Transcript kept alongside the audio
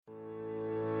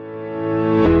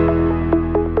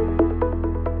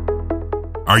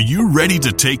Are you ready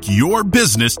to take your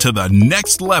business to the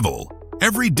next level?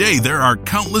 Every day, there are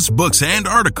countless books and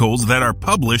articles that are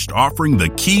published offering the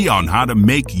key on how to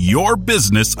make your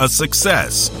business a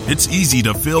success. It's easy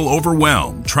to feel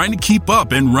overwhelmed trying to keep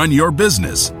up and run your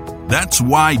business. That's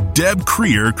why Deb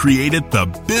Creer created the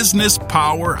Business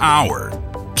Power Hour.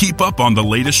 Keep up on the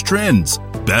latest trends,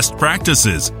 best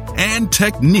practices, and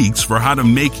techniques for how to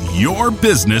make your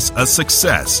business a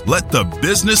success. Let the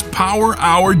Business Power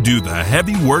Hour do the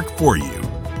heavy work for you.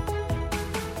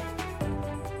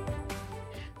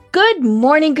 Good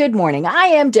morning. Good morning. I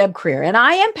am Deb Creer, and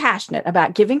I am passionate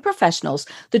about giving professionals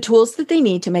the tools that they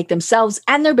need to make themselves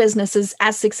and their businesses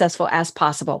as successful as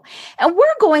possible. And we're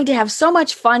going to have so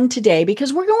much fun today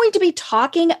because we're going to be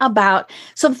talking about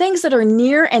some things that are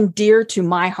near and dear to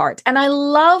my heart. And I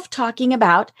love talking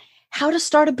about how to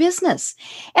start a business.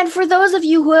 And for those of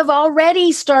you who have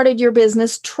already started your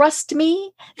business, trust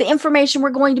me, the information we're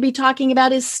going to be talking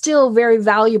about is still very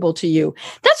valuable to you.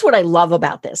 That's what I love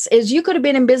about this, is you could have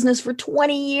been in business for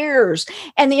 20 years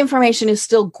and the information is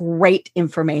still great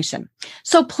information.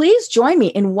 So please join me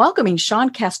in welcoming Sean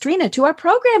Castrina to our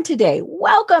program today.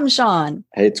 Welcome, Sean.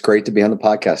 Hey, it's great to be on the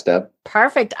podcast, Deb.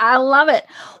 Perfect. I love it.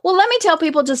 Well, let me tell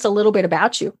people just a little bit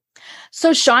about you.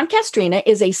 So Sean Castrina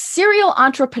is a serial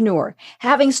entrepreneur,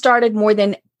 having started more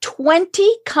than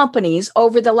 20 companies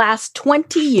over the last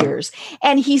 20 years,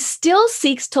 and he still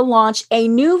seeks to launch a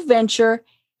new venture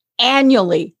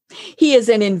annually. He is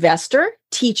an investor,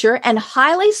 teacher, and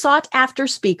highly sought after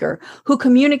speaker who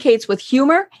communicates with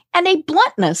humor and a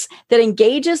bluntness that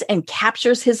engages and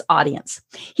captures his audience.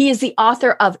 He is the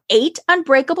author of 8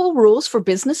 Unbreakable Rules for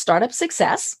Business Startup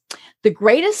Success, The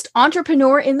Greatest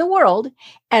Entrepreneur in the World,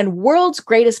 and World's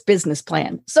Greatest Business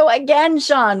Plan. So again,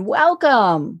 Sean,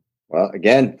 welcome. Well,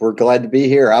 again, we're glad to be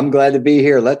here. I'm glad to be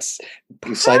here.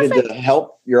 Excited to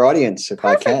help your audience if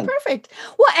I can. Perfect.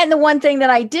 Well, and the one thing that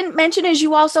I didn't mention is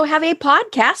you also have a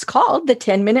podcast called The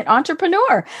 10-Minute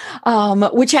Entrepreneur,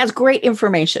 which has great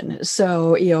information.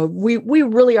 So, we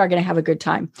really are going to have a good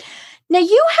time. Now,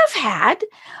 you have had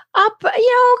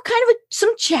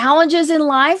some challenges in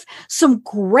life, some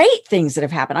great things that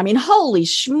have happened. I mean, holy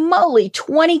schmoly,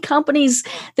 20 companies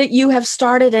that you have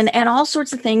started and all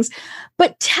sorts of things.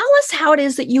 But tell us how it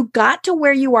is that you got to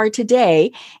where you are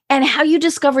today and how you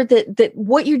discovered that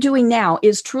what you're doing now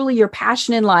is truly your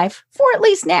passion in life, for at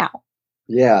least now.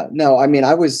 Yeah, no, I mean,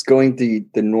 I was going the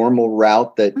normal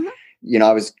route that,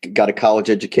 got a college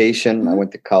education. Mm-hmm. I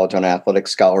went to college on athletic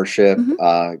scholarship,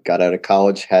 got out of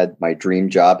college, had my dream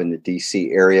job in the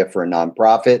DC area for a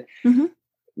nonprofit,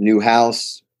 new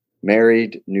house,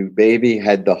 married, new baby,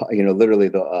 had literally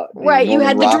the right. Norman You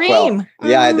had the Rockwell. dream.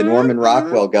 Yeah, I had the Norman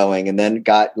Rockwell going, and then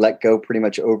got let go pretty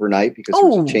much overnight because there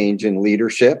was a change in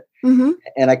leadership. Mm-hmm.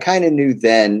 And I kind of knew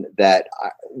then that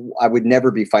I would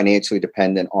never be financially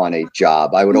dependent on a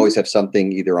job. I would always have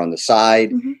something either on the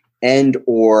side and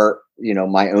or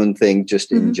my own thing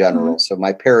just in general. So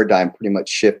my paradigm pretty much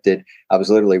shifted. I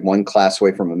was literally one class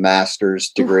away from a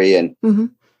master's degree. And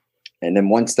then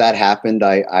once that happened,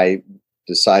 I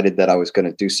decided that I was going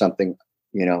to do something,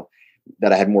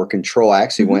 that I had more control. I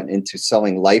actually went into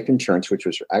selling life insurance, which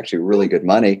was actually really good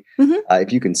money.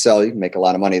 If you can sell, you can make a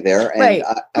lot of money there.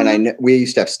 And we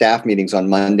used to have staff meetings on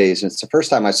Mondays. And it's the first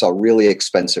time I saw really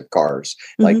expensive cars.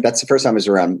 Like that's the first time I was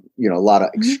around, a lot of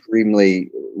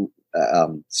extremely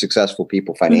successful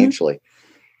people financially.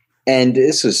 And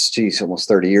this was, almost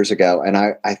 30 years ago. And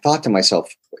I thought to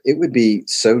myself, it would be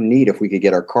so neat if we could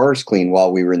get our cars clean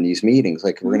while we were in these meetings.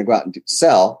 Like we're going to go out and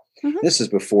sell. This is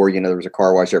before, there was a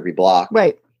car wash every block.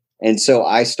 Right. And so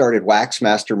I started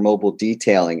Waxmaster Mobile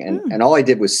Detailing and all I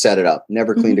did was set it up.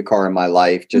 Never cleaned a car in my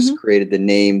life, just created the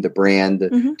name, the brand,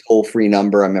 the toll-free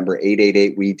number. I remember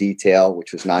 888-WE-DETAIL,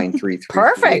 which was 933.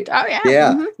 Perfect. Oh, yeah.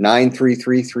 Yeah.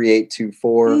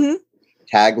 933-3824.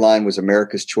 Tagline was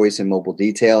America's Choice in Mobile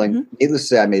Detailing. Needless to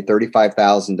say, I made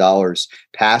 $35,000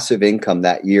 passive income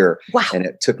that year. Wow. And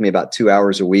it took me about 2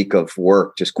 hours a week of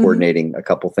work, just coordinating a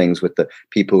couple things with the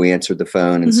people who answered the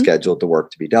phone and scheduled the work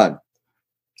to be done.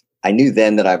 I knew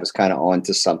then that I was kind of on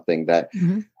to something that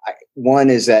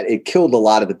one is that it killed a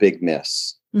lot of the big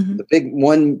myths. The big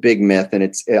myth,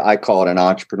 and I call it an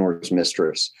entrepreneur's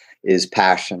mistress, is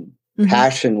passion.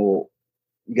 Passion you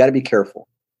got to be careful.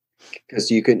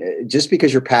 Because just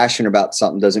because you're passionate about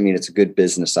something doesn't mean it's a good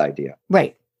business idea.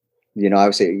 Right. I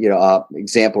would say,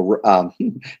 example,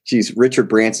 Richard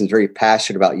Branson's very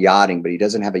passionate about yachting, but he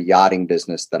doesn't have a yachting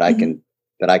business that I can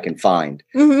find.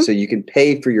 So you can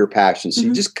pay for your passion. So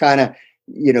you just kind of,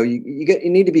 you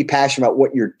need to be passionate about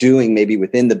what you're doing maybe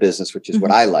within the business, which is what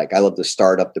I like. I love the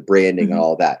startup, the branding and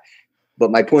all that.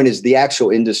 But my point is the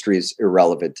actual industry is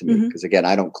irrelevant to me because again,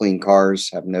 I don't clean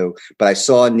cars, but I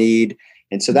saw a need.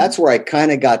 And so that's where I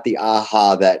kind of got the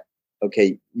aha that,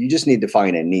 okay, you just need to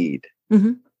find a need.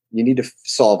 You need to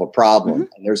solve a problem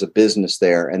and there's a business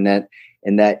there. And that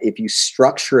if you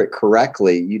structure it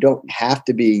correctly, you don't have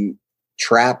to be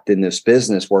trapped in this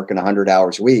business working 100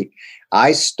 hours a week.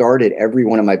 I started every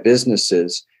one of my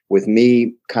businesses with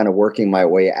me kind of working my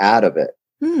way out of it.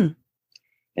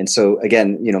 And so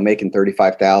again, making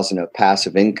 $35,000 of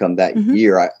passive income that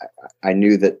year, I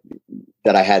knew that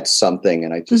I had something,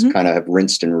 and I just kind of have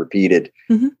rinsed and repeated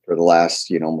for the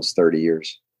last, almost 30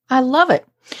 years. I love it.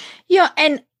 Yeah.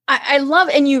 And I love,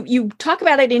 and you talk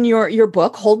about it in your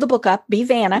book, Hold the Book Up, Be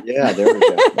Vanna. Yeah, there we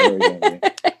go.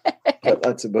 Yeah.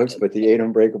 Lots of books, but the 8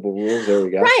 Unbreakable Rules, there we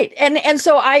go. Right. And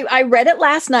so I read it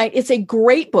last night. It's a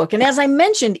great book. And as I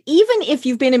mentioned, even if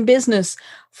you've been in business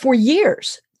for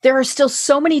years, there are still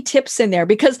so many tips in there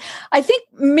because I think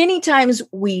many times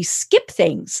we skip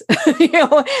things,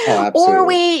 or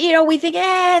we think,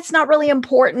 it's not really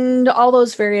important, all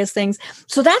those various things.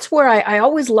 So that's where I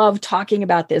always love talking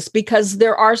about this because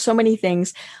there are so many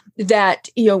things that,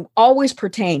 always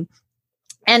pertain.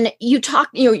 And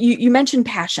you mentioned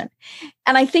passion.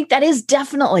 And I think that is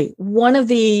definitely one of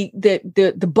the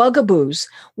bugaboos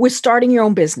with starting your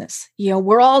own business.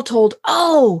 We're all told,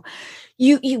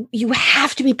 you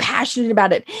have to be passionate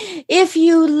about it. If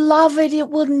you love it, it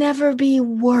will never be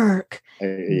work.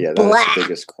 Yeah, that's the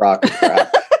biggest crock of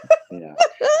crap. Yeah.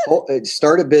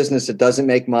 Start a business that doesn't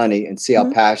make money and see how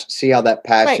that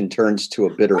passion turns to a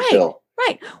bitter pill.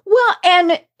 Right. Well,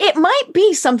 and it might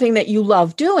be something that you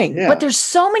love doing, but there's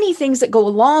so many things that go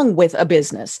along with a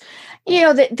business,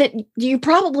 that you're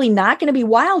probably not going to be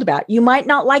wild about. You might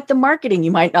not like the marketing.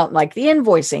 You might not like the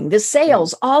invoicing, the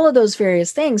sales, all of those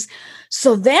various things.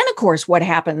 So then, of course, what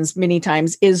happens many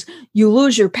times is you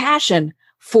lose your passion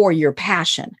for your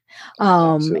passion.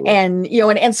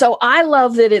 And so I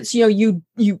love that it's,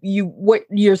 what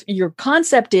your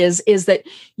concept is that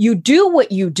you do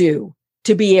what you do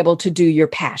to be able to do your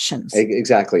passions.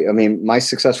 Exactly. I mean, my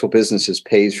successful businesses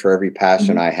pays for every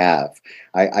passion I have.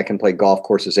 I can play golf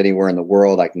courses anywhere in the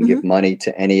world. I can give money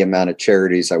to any amount of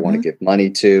charities I want to give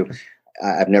money to.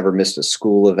 I've never missed a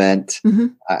school event.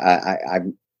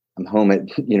 I'm home at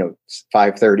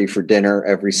 5:30 for dinner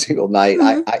every single night.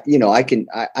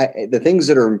 The things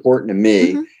that are important to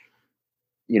me,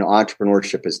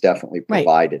 entrepreneurship is definitely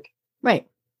provided. Right.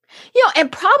 And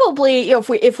probably,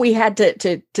 if we had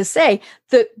to say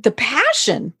the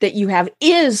passion that you have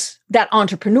is that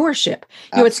entrepreneurship.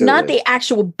 It's not the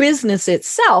actual business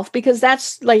itself, because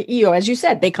that's like, as you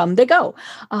said, they come, they go.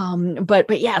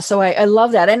 But yeah, so I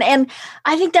love that. And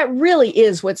I think that really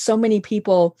is what so many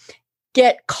people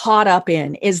get caught up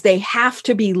in, is they have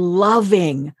to be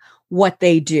loving what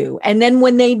they do. And then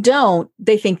when they don't,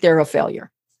 they think they're a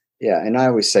failure. Yeah. And I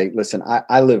always say, listen,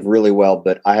 I live really well,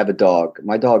 but I have a dog.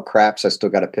 My dog craps. I still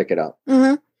got to pick it up.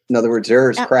 In other words, there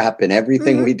is crap in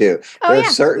everything we do. There are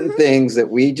certain things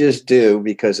that we just do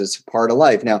because it's a part of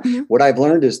life. Now, what I've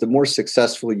learned is the more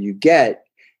successful you get,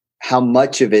 how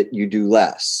much of it you do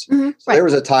less. So there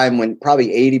was a time when probably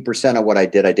 80% of what I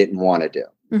did, I didn't want to do.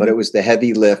 But it was the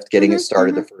heavy lift getting it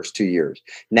started the first 2 years.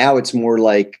 Now it's more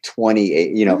like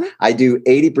 28. I do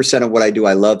 80% of what I do,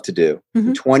 I love to do.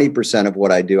 20% of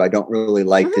what I do, I don't really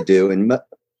like to do. And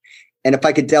if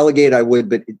I could delegate, I would,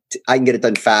 but I can get it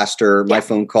done faster. My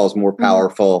phone call is more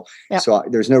powerful. So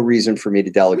there's no reason for me to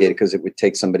delegate it, because it would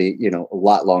take somebody, a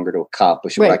lot longer to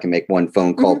accomplish what I can make one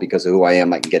phone call because of who I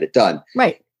am. I can get it done.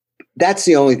 Right. That's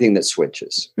the only thing that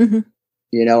switches, and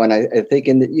I think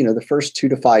in the first 2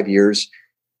 to 5 years,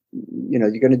 you're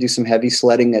going to do some heavy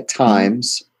sledding at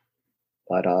times,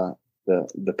 but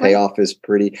the payoff is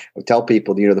pretty. I tell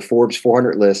people, the Forbes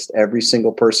 400 list, every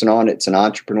single person on it's an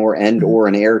entrepreneur and or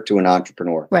an heir to an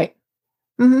entrepreneur. Right.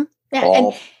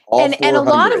 Yeah. And a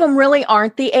lot of them really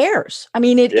aren't the heirs. I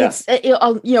mean, it's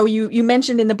you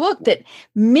mentioned in the book that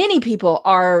many people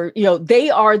are,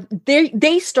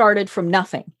 they started from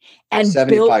nothing and 75%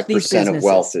 built these businesses. Of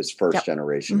wealth is first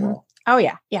generation wealth. Oh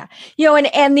yeah. Yeah.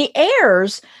 And the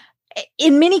heirs,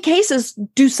 in many cases,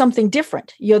 do something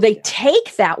different. They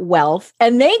take that wealth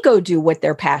and they go do what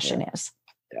their passion is.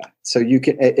 Yeah. So you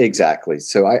can, exactly.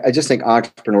 So I just think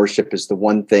entrepreneurship is the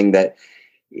one thing that,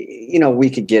 we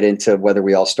could get into whether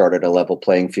we all start at a level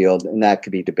playing field, and that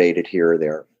could be debated here or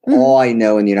there. All I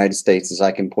know in the United States is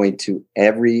I can point to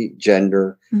every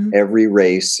gender, every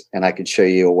race, and I could show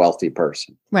you a wealthy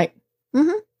person. Right.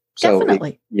 So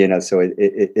definitely.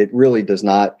 It really does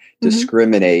not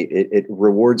discriminate. It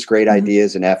rewards great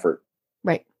ideas and effort.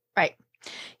 Right.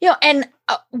 And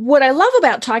what I love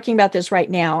about talking about this right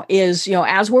now is,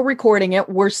 as we're recording it,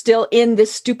 we're still in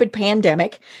this stupid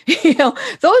pandemic.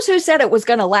 Those who said it was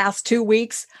going to last 2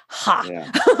 weeks,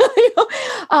 Yeah.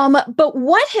 But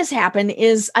what has happened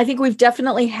is I think we've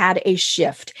definitely had a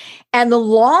shift. And the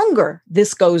longer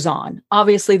this goes on,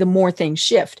 obviously, the more things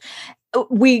shift.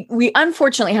 We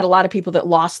unfortunately had a lot of people that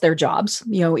lost their jobs.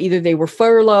 Either they were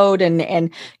furloughed and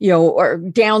or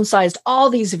downsized, all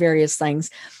these various things.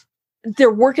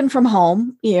 They're working from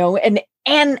home,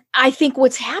 and I think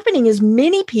what's happening is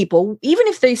many people, even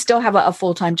if they still have a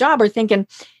full-time job, are thinking,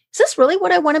 is this really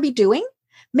what I want to be doing?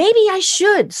 Maybe I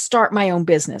should start my own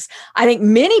business. I think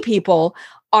many people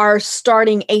are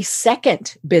starting a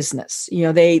second business.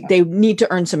 They need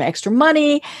to earn some extra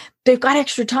money. They've got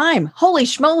extra time. Holy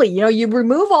schmoly. You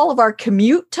remove all of our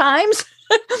commute times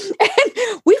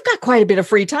and we've got quite a bit of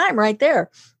free time right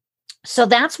there. So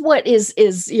that's what is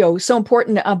so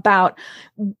important about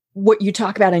what you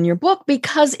talk about in your book,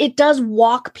 because it does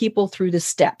walk people through the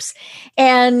steps.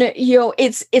 And,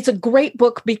 it's a great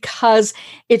book because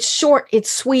it's short,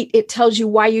 it's sweet. It tells you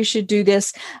why you should do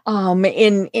this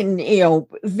in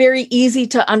very easy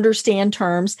to understand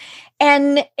terms.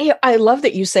 And I love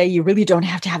that you say you really don't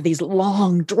have to have these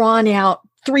long, drawn out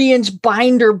 3-inch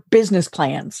binder business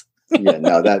plans. Yeah,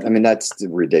 no, that's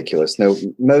ridiculous. No,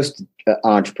 most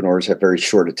entrepreneurs have very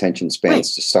short attention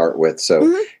spans to start with.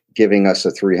 So giving us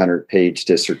a 300-page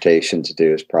dissertation to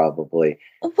do is probably.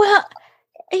 Well,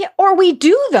 or we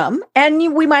do them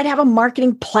and we might have a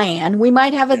marketing plan. We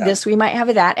might have this, we might have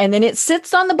a that. And then it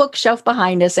sits on the bookshelf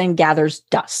behind us and gathers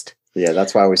dust. Yeah,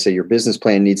 that's why I always say your business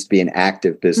plan needs to be an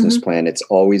active business plan. It's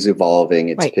always evolving.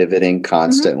 It's pivoting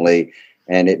constantly.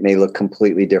 And it may look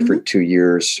completely different 2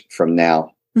 years from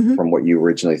now. From what you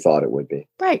originally thought it would be.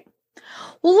 Right.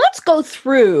 Well, let's go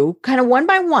through kind of one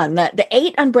by one, the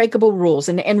 8 unbreakable rules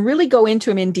and really go into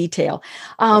them in detail.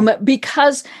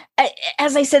 Because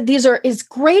as I said, is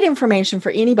great information for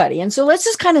anybody. And so let's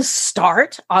just kind of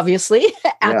start, obviously,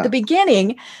 at the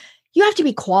beginning. You have to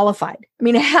be qualified. I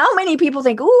mean, how many people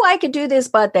think, oh, I could do this,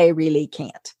 but they really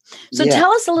can't. So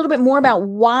tell us a little bit more about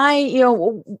why,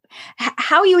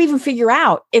 how you even figure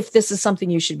out if this is something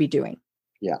you should be doing.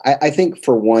 Yeah, I think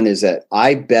for one is that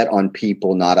I bet on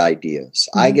people, not ideas.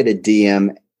 I get a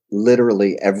DM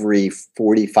literally every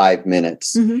 45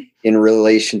 minutes in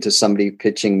relation to somebody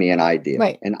pitching me an idea.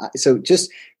 Right. And so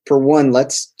just for one,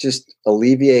 let's just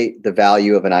alleviate the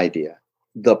value of an idea.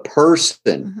 The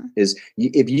person is,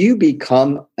 if you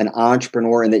become an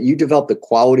entrepreneur and that you develop the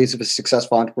qualities of a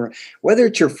successful entrepreneur, whether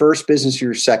it's your first business or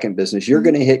your second business, you're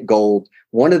going to hit gold.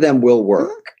 One of them will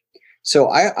work.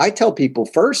 So I tell people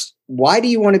first, why do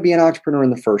you want to be an entrepreneur in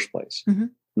the first place?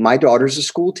 My daughter's a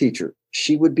school teacher.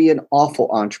 She would be an awful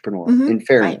entrepreneur, in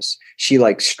fairness. Right. She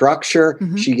likes structure.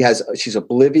 She's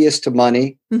oblivious to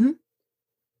money.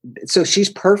 So she's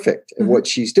perfect at what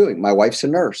she's doing. My wife's a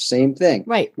nurse. Same thing.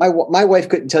 Right. My wife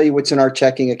couldn't tell you what's in our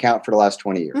checking account for the last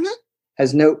 20 years.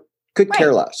 Could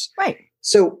care less. Right.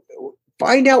 So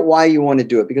find out why you want to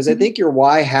do it, because I think your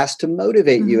why has to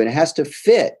motivate you and it has to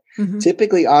fit.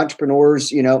 Typically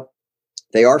entrepreneurs,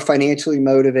 they are financially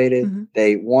motivated.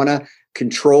 They want to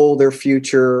control their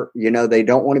future. They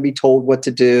don't want to be told what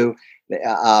to do. They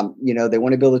want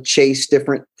to be able to chase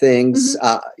different things.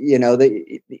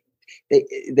 They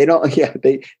don't,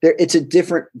 it's a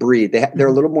different breed. They're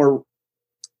a little more,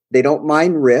 they don't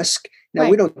mind risk. Now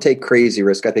we don't take crazy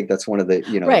risk. I think that's one of the,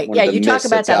 right. Yeah. You talk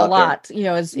about that a lot,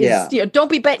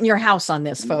 don't be betting your house on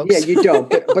this, folks. Yeah, you don't.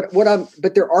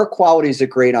 But there are qualities that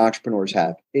great entrepreneurs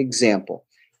have. Example,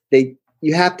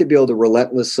 you have to be able to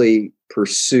relentlessly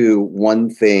pursue one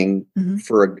thing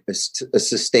for a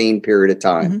sustained period of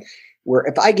time. Where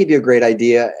if I give you a great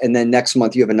idea and then next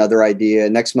month you have another idea,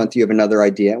 next month you have another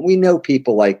idea, and we know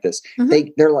people like this.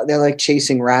 They're like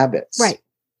chasing rabbits. Right.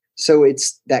 So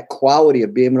it's that quality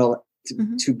of being able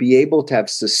to be able to have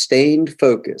sustained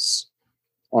focus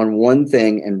on one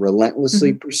thing and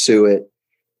relentlessly pursue it,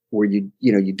 where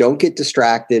you don't get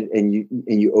distracted and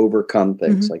you overcome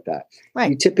things like that. Right.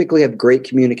 You typically have great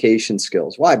communication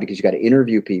skills. Why? Because you got to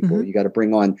interview people. You got to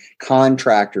bring on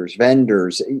contractors,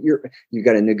 vendors. You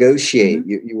got to negotiate.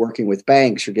 You're working with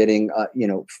banks. You're getting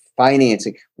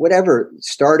financing, whatever,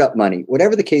 startup money,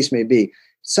 whatever the case may be.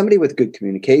 Somebody with good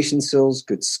communication skills,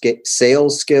 good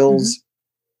sales skills,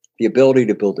 the ability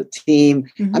to build a team.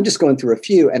 I'm just going through a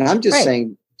few, and I'm just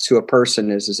saying to a person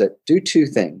is that do two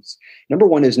things. Number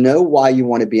one is know why you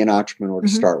want to be an entrepreneur to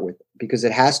start with, because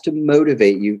it has to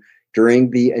motivate you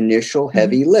during the initial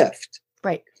heavy lift.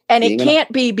 Right. And it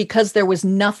can't be because there was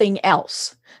nothing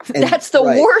else. That's the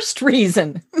worst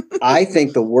reason. I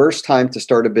think the worst time to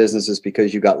start a business is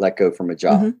because you got let go from a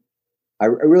job. Mm-hmm. I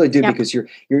really do, because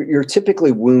you're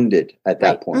typically wounded at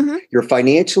that point. Mm-hmm. You're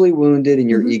financially wounded and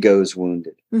your ego is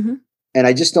wounded. Mm-hmm. And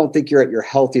I just don't think you're at your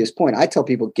healthiest point. I tell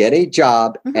people, get a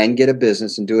job and get a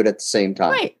business and do it at the same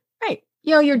time. Right.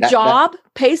 You know, your job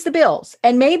pays the bills,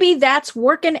 and maybe that's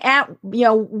working at,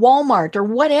 Walmart or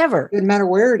whatever. It doesn't matter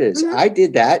where it is. Mm-hmm. I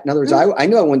did that. In other words, I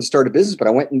knew I wanted to start a business, but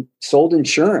I went and sold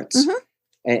insurance.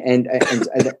 Mm-hmm.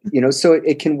 And so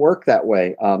it can work that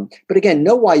way. But again,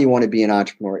 know why you want to be an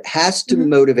entrepreneur. It has to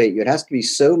motivate you. It has to be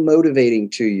so motivating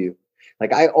to you.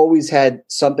 Like, I always had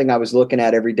something I was looking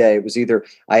at every day. It was either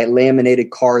I had laminated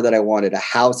car that I wanted, a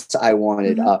house I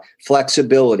wanted,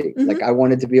 flexibility. Like, I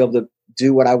wanted to be able to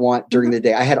do what I want during the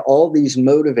day. I had all these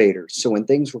motivators. So when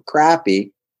things were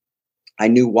crappy, I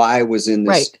knew why I was in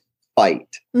this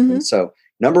fight. And so,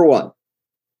 number one,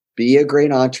 be a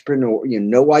great entrepreneur. You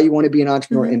know why you want to be an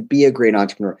entrepreneur and be a great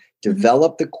entrepreneur.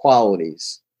 Develop the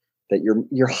qualities that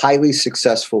your highly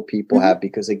successful people have.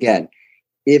 Because again,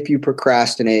 if you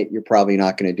procrastinate, you're probably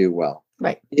not going to do well.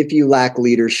 Right. If you lack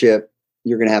leadership,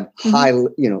 you're going to have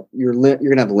you're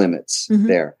going to have limits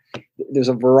there. There's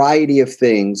a variety of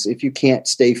things. If you can't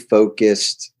stay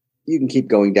focused, you can keep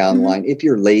going down the line. If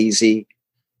you're lazy,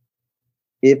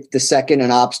 if the second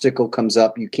an obstacle comes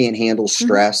up, you can't handle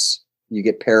stress, you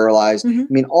get paralyzed. I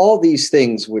mean, all these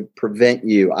things would prevent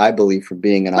you, I believe, from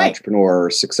being an entrepreneur or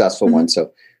a successful one.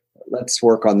 So let's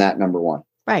work on that, number one.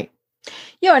 Right.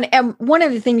 And one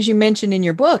of the things you mentioned in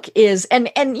your book is,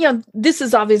 and this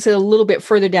is obviously a little bit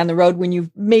further down the road when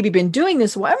you've maybe been doing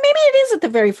this a while, maybe it is at the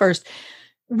very first.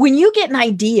 When you get an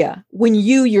idea, when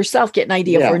you yourself get an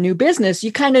idea for a new business,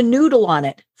 you kind of noodle on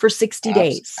it for 60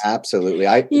 days. Absolutely.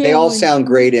 They all sound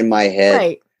great in my head.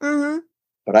 Right. Mm-hmm.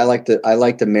 But I like to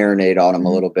marinate on them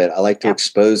a little bit. I like to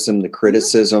expose them to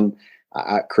criticism,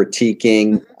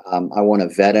 critiquing. I want to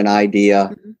vet an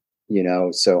idea.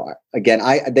 So again,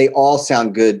 they all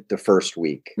sound good the first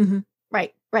week.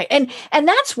 Right. And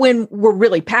that's when we're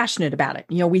really passionate about it.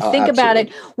 We think about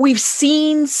it. We've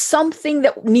seen something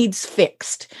that needs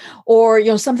fixed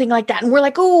or, something like that. And we're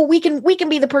like, oh, we can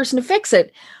be the person to fix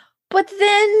it. But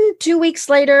then 2 weeks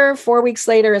later, 4 weeks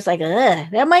later, it's like,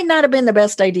 that might not have been the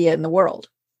best idea in the world.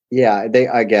 Yeah.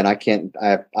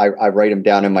 I write them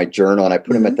down in my journal, and I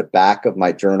put them at the back of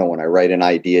my journal when I write an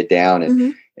idea down,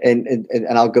 and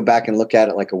I'll go back and look at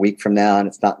it like a week from now, and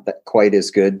it's not quite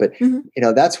as good. But,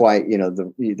 that's why,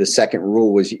 the second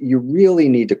rule was you really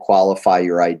need to qualify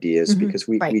your ideas, because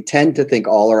we tend to think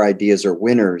all our ideas are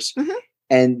winners.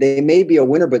 And they may be a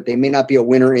winner, but they may not be a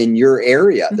winner in your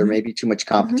area. There may be too much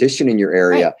competition in your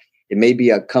area. Right. It may be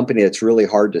a company that's really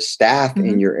hard to staff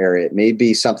in your area. It may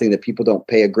be something that people don't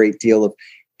pay a great deal of.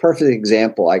 Perfect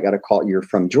example. I got a call. You're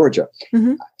from Georgia.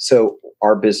 So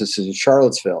our business is in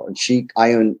Charlottesville, and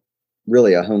I own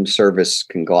really a home service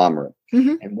conglomerate.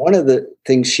 And one of the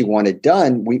things she wanted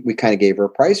done, we kind of gave her a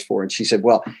price for, and she said,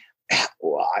 well,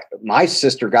 my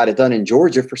sister got it done in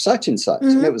Georgia for such and such.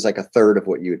 And it was like a third of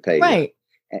what you would pay. Right.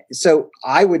 So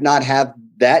I would not have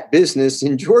that business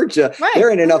in Georgia. Right. There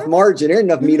ain't enough margin, there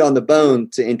ain't enough meat on the bone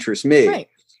to interest me. Right.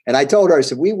 And I told her, I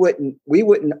said, we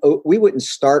wouldn't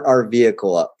start our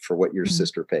vehicle up for what your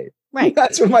sister paid. Right.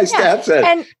 That's what my staff said.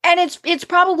 And it's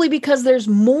probably because there's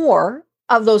more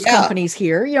of those companies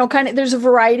here, there's a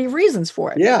variety of reasons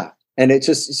for it. Yeah. And it's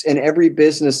just, in every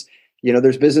business,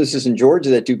 there's businesses in Georgia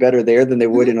that do better there than they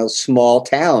would in a small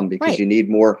town, because you need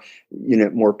more,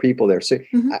 more people there. So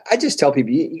I just tell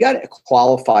people, you got to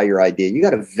qualify your idea. You got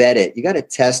to vet it. You got to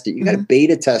test it. You got to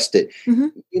beta test it.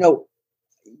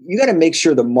 You got to make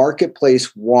sure the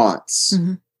marketplace wants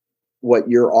what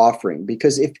you're offering,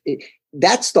 because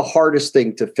that's the hardest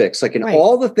thing to fix. Like in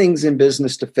all the things in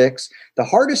business to fix, the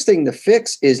hardest thing to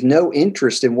fix is no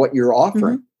interest in what you're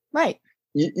offering. Right.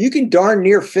 You can darn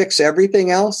near fix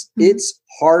everything else. It's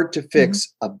hard to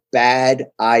fix a bad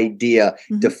idea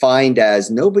defined as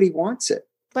nobody wants it.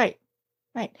 Right.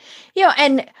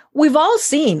 And we've all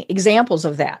seen examples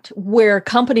of that where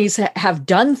companies have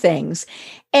done things.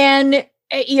 And,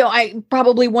 I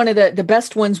probably one of the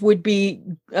best ones would be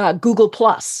Google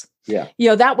Plus.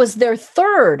 Yeah. That was their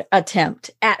third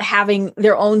attempt at having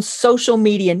their own social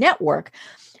media network,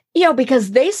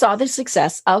 because they saw the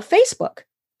success of Facebook.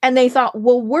 And they thought,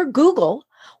 well, we're Google.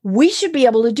 We should be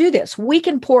able to do this. We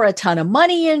can pour a ton of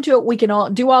money into it. We can all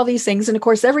do all these things. And of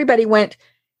course, everybody went,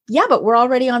 yeah, but we're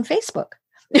already on Facebook.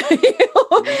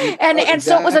 And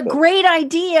so it was a great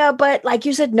idea. But like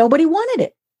you said, nobody wanted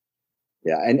it.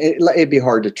 Yeah. And it'd be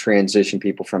hard to transition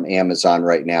people from Amazon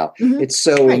right now. It's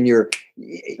so in your,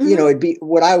 it'd be,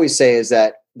 what I always say is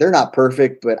that they're not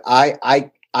perfect, but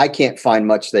I can't find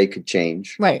much they could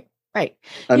change. Right. Right.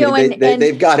 I mean,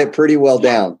 they've got it pretty well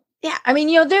down. Yeah. I mean,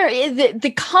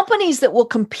 the companies that will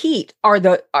compete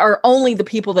are only the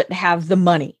people that have the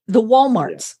money, the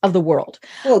Walmarts of the world.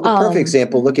 Well, the perfect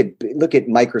example, look at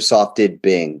Microsoft did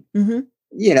Bing.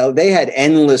 They had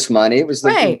endless money. It was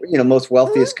the most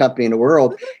wealthiest company in the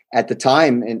world at the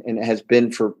time, and it has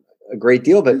been for a great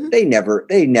deal. But they never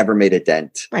made a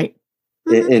dent, right?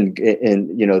 In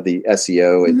the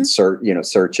SEO and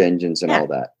search engines and all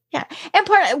that. Yeah,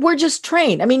 and we're just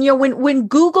trained. I mean, when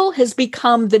Google has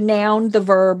become the noun, the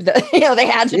verb,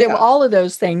 the adjective, all of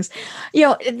those things,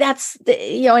 that's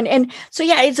and so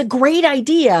it's a great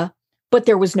idea. But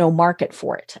there was no market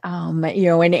for it,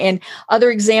 and other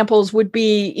examples would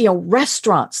be,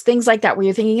 restaurants, things like that, where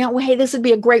you're thinking, well, hey, this would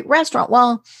be a great restaurant.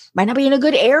 Well, might not be in a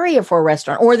good area for a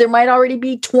restaurant, or there might already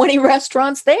be 20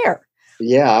 restaurants there.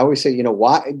 Yeah, I always say,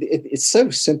 why? It's so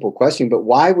simple question, but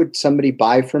why would somebody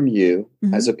buy from you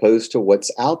as opposed to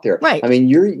what's out there? Right. I mean,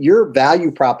 your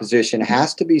value proposition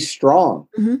has to be strong.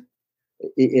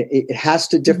 It has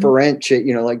to differentiate.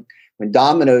 Like when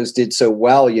Domino's did so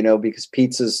well, because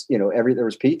pizzas, there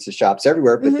was pizza shops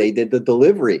everywhere, but they did the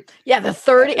delivery. Yeah, the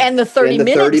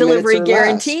 30-minute delivery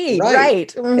guaranteed.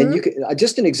 Right. And you can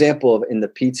just an example of in the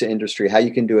pizza industry how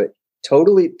you can do it.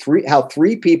 Totally how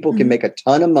three people can make a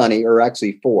ton of money, or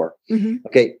actually four.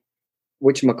 Okay.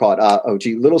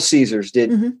 Whatchamacallit? Little Caesars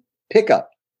did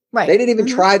pickup. Right. They didn't even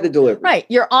try the delivery. Right.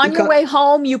 You're on your way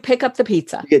home, you pick up the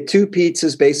pizza. You get two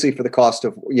pizzas basically for the cost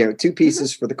of, two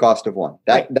pieces for the cost of one.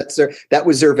 That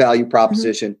was their value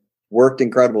proposition. Worked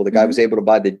incredible. The guy was able to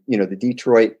buy the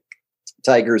Detroit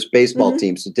Tigers baseball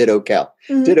team. So did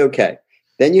okay.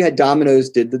 Then you had Domino's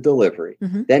did the delivery.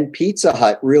 Then Pizza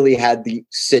Hut really had the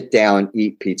sit down,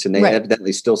 eat pizza. And they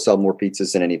evidently still sell more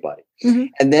pizzas than anybody.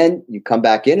 And then you come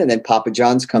back in and then Papa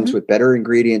John's comes with better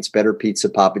ingredients, better pizza,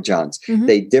 Papa John's.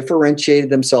 They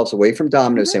differentiated themselves away from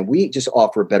Domino's saying, we just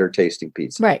offer a better tasting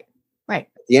pizza. Right.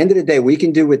 At the end of the day, we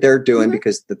can do what they're doing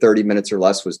because the 30 minutes or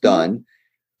less was done.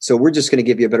 So we're just going to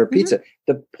give you a better pizza.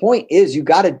 The point is you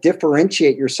got to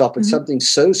differentiate yourself with something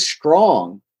so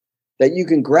strong that you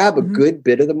can grab a good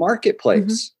bit of the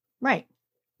marketplace. Right.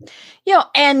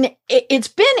 And it's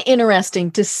been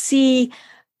interesting to see,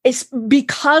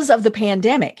 because of the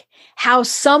pandemic, how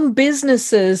some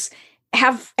businesses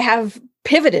have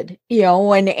pivoted,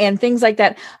 and things like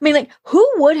that. I mean, like, who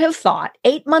would have thought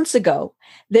 8 months ago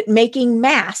that making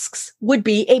masks would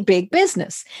be a big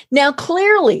business? Now,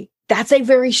 clearly, that's a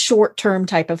very short-term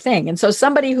type of thing. And so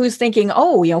somebody who's thinking,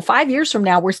 5 years from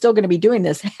now, we're still going to be doing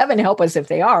this. Heaven help us if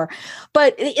they are.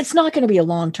 But it's not going to be a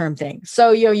long-term thing.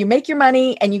 So, you make your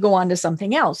money and you go on to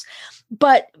something else.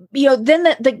 But, then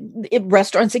the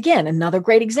restaurants, again, another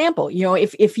great example.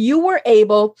 If you were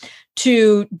able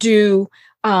to do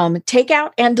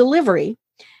takeout and delivery,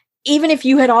 even if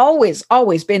you had always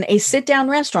been a sit-down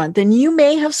restaurant, then you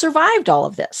may have survived all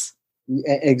of this.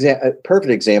 A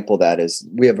perfect example of that is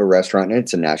we have a restaurant and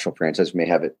it's a national franchise. We may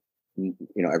have it,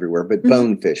 everywhere, but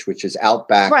Bonefish, which is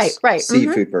Outback's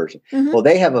seafood version. Well,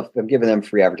 I'm giving them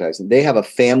free advertising. They have a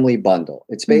family bundle.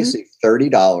 It's basically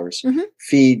 $30,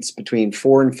 feeds between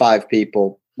 4 and 5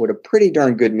 people with a pretty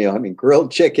darn good meal. I mean,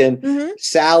 grilled chicken,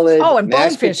 salad. Oh, and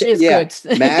Bonefish is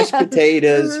good. Mashed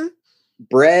potatoes,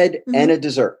 bread, and a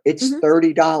dessert. It's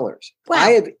 $30. Wow.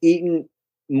 I have eaten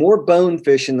more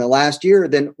Bonefish in the last year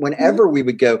than whenever we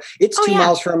would go. It's 2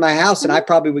 miles from my house, and I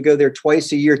probably would go there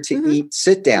twice a year to eat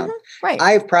sit down. Right.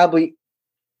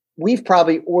 We've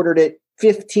probably ordered it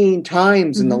 15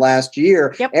 times in the last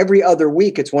year. Yep. Every other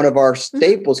week, it's one of our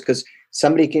staples because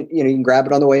somebody can, you can grab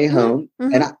it on the way home.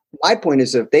 And my point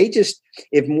is,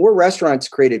 if more restaurants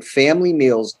created family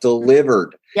meals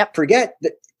delivered, forget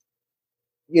that.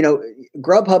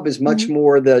 Grubhub is much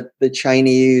more the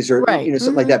Chinese or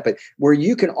something like that, but where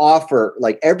you can offer,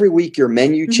 like, every week your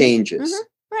menu changes.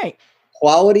 Right.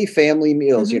 Quality family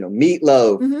meals,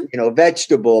 meatloaf,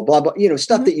 vegetable, blah, blah,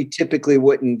 stuff that you typically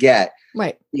wouldn't get.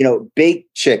 Right.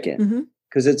 Baked chicken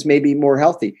because it's maybe more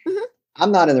healthy.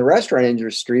 I'm not in the restaurant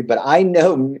industry, but I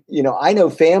know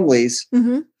families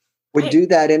would do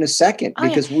that in a second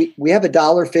because we have a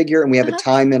dollar figure and we have a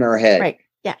time in our head. Right.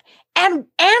 Yeah. And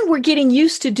we're getting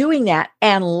used to doing that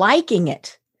and liking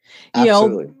it.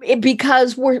 Absolutely.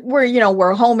 Because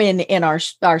we're home in our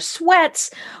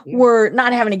sweats. Yeah. We're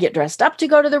not having to get dressed up to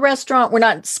go to the restaurant. We're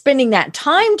not spending that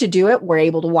time to do it. We're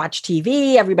able to watch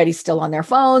TV. Everybody's still on their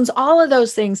phones, all of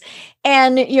those things.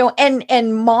 And,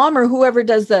 and mom or whoever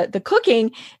does the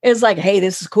cooking is like, hey,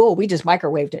 this is cool. We just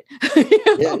microwaved it.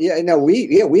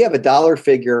 We have a dollar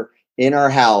figure in our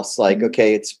house. Like,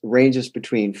 okay, it ranges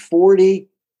between 40.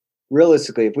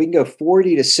 Realistically, if we can go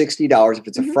 $40 to $60, if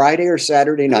it's a Friday or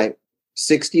Saturday night,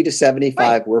 60 to 75,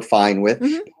 right, we're fine with.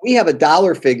 We have a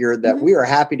dollar figure that we are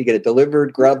happy to get it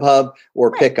delivered, Grubhub,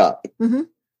 or pick up.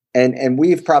 And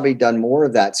we've probably done more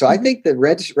of that. So I think the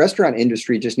restaurant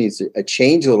industry just needs a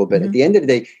change a little bit. At the end of the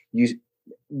day,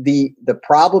 the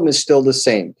problem is still the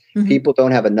same. People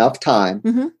don't have enough time.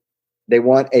 They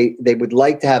would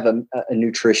like to have a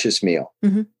nutritious meal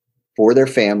for their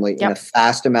family in a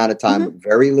fast amount of time with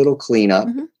very little cleanup.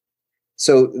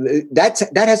 So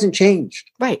that hasn't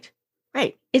changed. Right.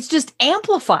 It's just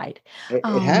amplified. It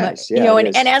has.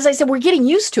 And as I said, we're getting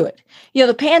used to it.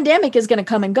 The pandemic is going to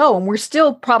come and go, and we're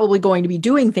still probably going to be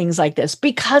doing things like this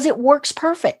because it works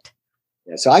perfect.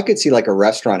 Yeah, so I could see like a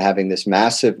restaurant having this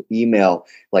massive email,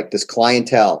 like this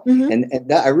clientele. And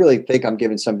that, I really think I'm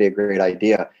giving somebody a great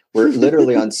idea. Where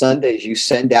literally on Sundays, you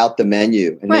send out the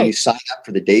menu and then you sign up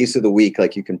for the days of the week,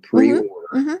 like you can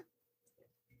pre-order.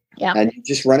 Yeah. And you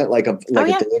just run it like a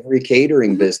delivery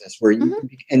catering business where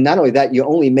and not only that, you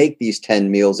only make these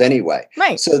 10 meals anyway.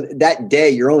 Right. So that day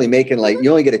you're only making you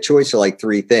only get a choice of like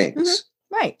 3 things.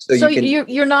 Right. So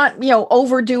you're not,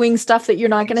 overdoing stuff that you're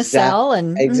not going to sell.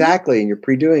 And exactly. And you're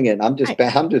pre-doing it. And I'm just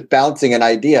bouncing an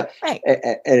idea. Right.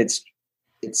 And it's,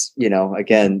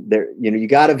 again, there, you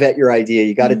got to vet your idea.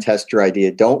 You got to test your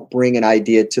idea. Don't bring an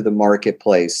idea to the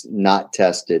marketplace, not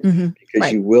tested,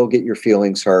 because you will get your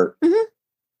feelings hurt.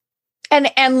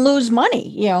 And lose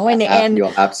money, and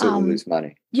you'll absolutely lose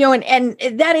money. And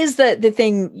that is the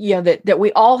thing, that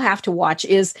we all have to watch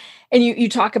is, and you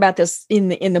talk about this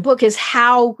in the book, is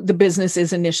how the business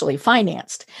is initially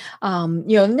financed.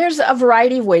 And there's a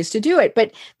variety of ways to do it.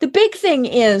 But the big thing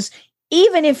is,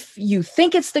 even if you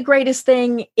think it's the greatest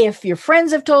thing, if your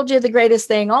friends have told you the greatest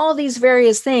thing, all these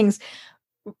various things,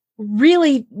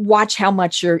 really watch how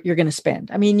much you're going to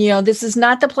spend. I mean, this is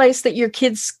not the place that your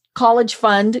kids' college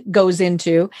fund goes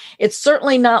into. It's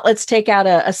certainly not, let's take out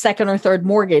a second or third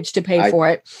mortgage to pay for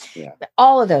it. Yeah.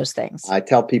 All of those things. I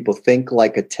tell people, think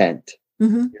like a tent.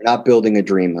 You're not building a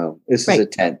dream home. This is a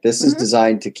tent. This is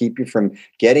designed to keep you from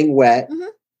getting wet.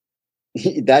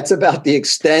 That's about the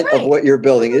extent of what you're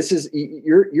building. This is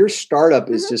your startup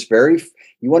is just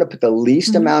you want to put the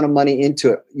least amount of money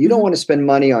into it. You don't want to spend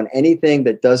money on anything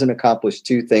that doesn't accomplish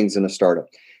 2 things in a startup.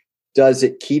 Does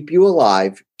it keep you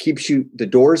alive, keeps you the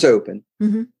doors open?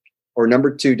 Or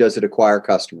number 2, does it acquire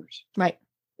customers? Right.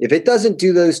 If it doesn't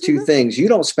do those 2 things, you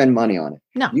don't spend money on it.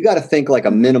 No. You got to think like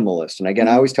a minimalist. And again,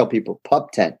 I always tell people,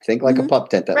 pup tent. Think like a pup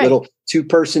tent, that little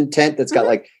 2-person tent that's got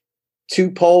like 2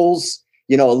 poles.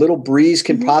 A little breeze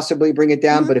can possibly bring it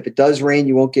down, but if it does rain,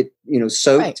 you won't get,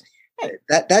 soaked. Right.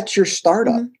 That's your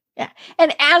startup. Yeah.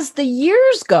 And as the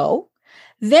years go,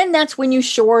 then that's when you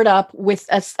shore it up with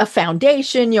a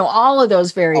foundation, all of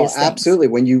those various things. Absolutely.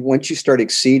 Once you start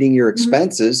exceeding your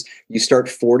expenses, you start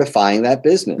fortifying that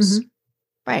business.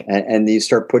 Right. And you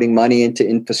start putting money into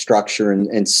infrastructure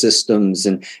and systems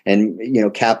and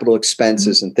capital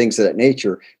expenses and things of that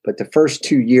nature. But the first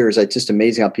 2 years, it's just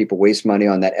amazing how people waste money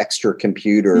on that extra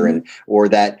computer or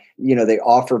that, they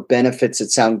offer benefits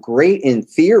that sound great in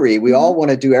theory. We all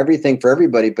want to do everything for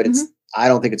everybody, but I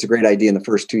don't think it's a great idea in the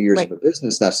first 2 years of a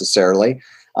business necessarily.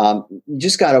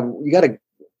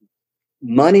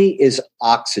 Money is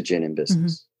oxygen in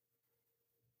business.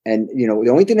 And, the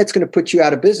only thing that's going to put you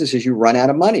out of business is you run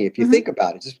out of money. If you think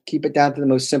about it, just keep it down to the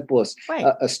most simplest. Right.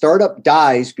 A startup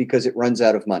dies because it runs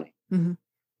out of money.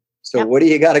 So what do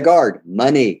you got to guard?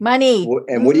 Money.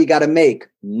 And what do you got to make?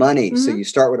 Money. So you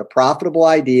start with a profitable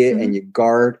idea and you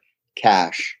guard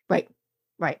cash. Right.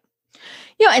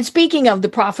 And speaking of the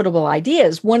profitable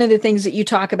ideas, one of the things that you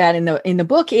talk about in the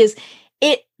book is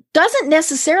it doesn't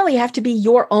necessarily have to be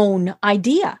your own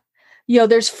idea.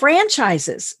 There's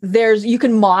franchises. You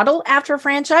can model after a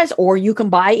franchise or you can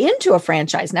buy into a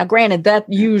franchise. Now, granted,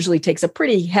 that usually takes a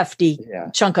pretty hefty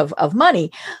chunk of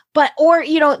money, or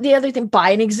the other thing,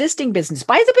 buy an existing business,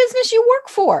 buy the business you work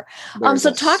for.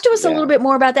 So talk to us a little bit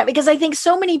more about that, because I think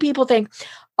so many people think,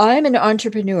 I'm an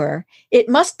entrepreneur. It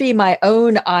must be my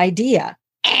own idea.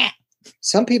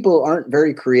 Some people aren't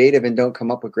very creative and don't come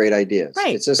up with great ideas.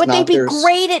 Right. But they'd be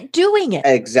great at doing it.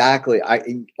 Exactly.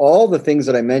 All the things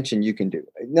that I mentioned, you can do.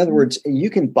 In other words, you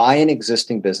can buy an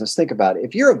existing business. Think about it.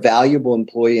 If you're a valuable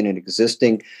employee in an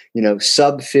existing,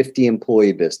 sub 50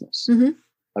 employee business,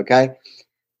 okay,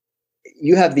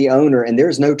 you have the owner and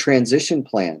there's no transition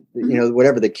plan.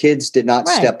 Whatever, the kids did not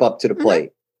step up to the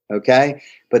plate. Okay.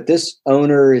 But this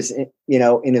owner is,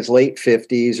 in his late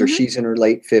 50s or she's in her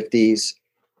late 50s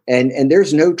and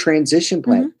there's no transition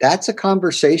plan. That's a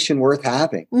conversation worth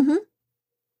having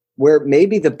where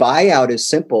maybe the buyout is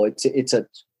simple.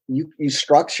 You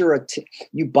structure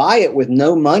you buy it with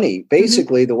no money.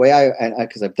 Basically the way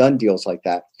because I've done deals like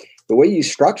that. The way you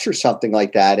structure something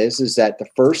like that is that the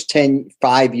first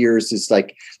 5 years is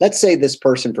like, let's say this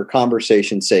person for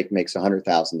conversation's sake makes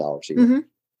 $100,000 a year.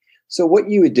 So what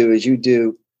you would do is you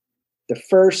do the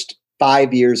first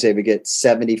 5 years, they would get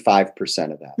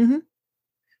 75% of that.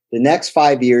 The next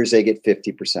 5 years, they get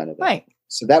 50% of that. Right.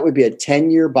 So that would be a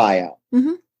 10-year buyout.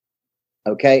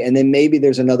 Okay. And then maybe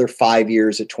there's another 5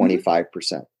 years at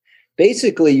 25%.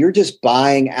 Basically, you're just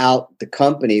buying out the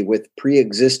company with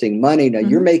pre-existing money. Now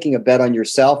you're making a bet on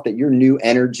yourself that your new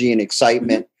energy and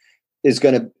excitement is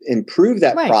going to improve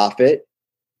that profit.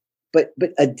 But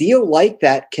a deal like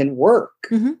that can work.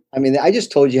 I mean, I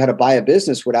just told you how to buy a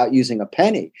business without using a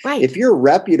penny. Right. If you're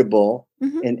reputable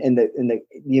and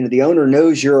the owner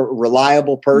knows you're a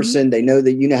reliable person, they know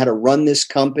that you know how to run this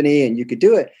company and you could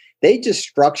do it. They just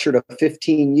structured a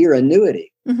 15-year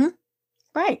annuity.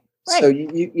 Right. So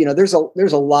there's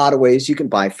a lot of ways you can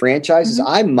buy franchises.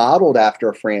 I modeled after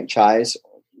a franchise,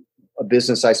 a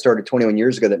business I started 21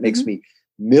 years ago that makes me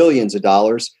millions of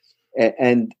dollars.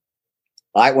 And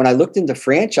when I looked into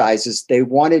franchises, they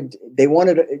wanted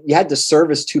you had to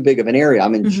service too big of an area.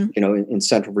 I'm in in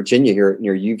Central Virginia here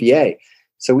near UVA,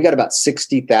 so we got about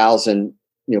 60,000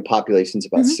 population's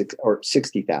about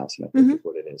 60,000. I think is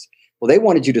what it is. Well, they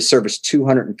wanted you to service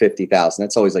 250,000.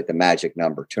 That's always like the magic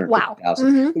number,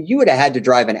 250,000. Wow. You would have had to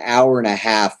drive an hour and a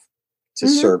half to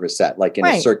service that, like in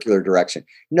a circular direction.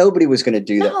 Nobody was going to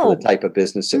do that for the type of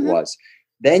business it was.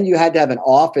 Then you had to have an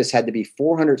office, had to be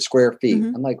 400 square feet.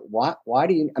 I'm like, why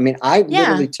do you, I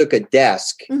literally took a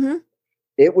desk.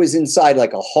 It was inside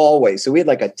like a hallway. So we had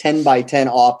like a 10 by 10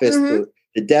 office.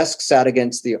 The desk sat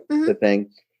against the thing.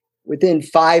 Within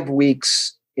 5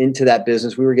 weeks into that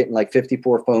business, we were getting like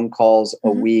 54 phone calls a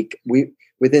week.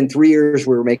 Within 3 years,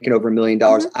 we were making over $1 million.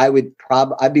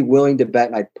 I'd be willing to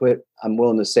bet, and I'm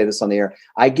willing to say this on the air.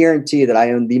 I guarantee that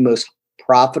I own the most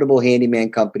profitable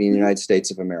handyman company in the United States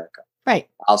of America. Right.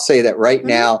 I'll say that right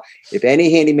now. If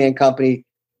any handyman company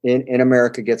in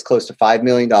America gets close to $5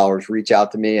 million, reach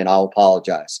out to me and I'll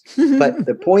apologize. But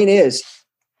the point is,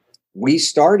 we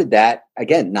started that,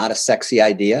 again, not a sexy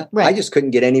idea. Right. I just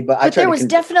couldn't get anybody. But there was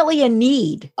definitely a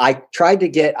need. I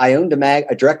owned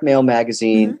a direct mail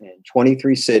magazine in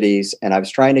 23 cities, and I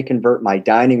was trying to convert my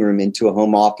dining room into a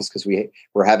home office because we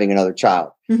were having another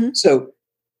child. So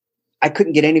I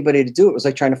couldn't get anybody to do it. It was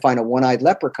like trying to find a one-eyed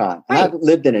leprechaun. And I've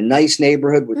lived in a nice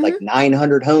neighborhood with like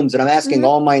 900 homes, and I'm asking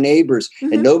all my neighbors,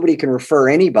 and nobody can refer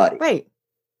anybody. Right.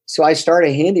 So I started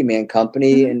a handyman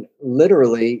company, and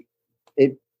literally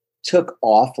it took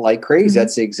off like crazy.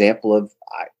 That's the example of,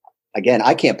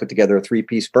 I can't put together a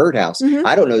 3-piece birdhouse.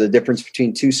 I don't know the difference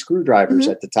between 2 screwdrivers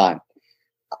at the time.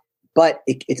 But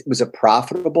it was a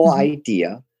profitable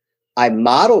idea. I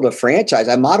modeled a franchise.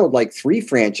 I modeled like 3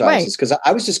 franchises because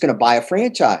I was just going to buy a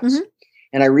franchise.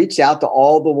 And I reached out to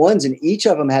all the ones, and each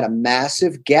of them had a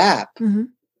massive gap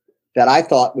that I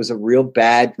thought was a real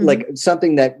bad, like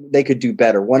something that they could do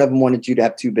better. One of them wanted you to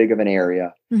have too big of an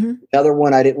area. Another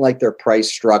one, I didn't like their price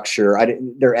structure.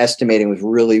 Their estimating was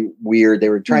really weird. They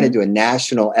were trying to do a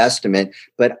national estimate,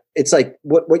 but it's like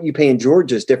what you pay in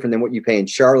Georgia is different than what you pay in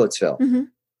Charlottesville.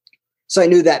 So I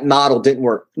knew that model didn't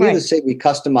work. Needless to say, we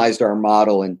customized our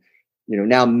model, and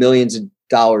now millions of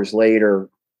dollars later,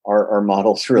 our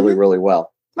model's really, really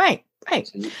well. Right. Right.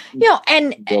 So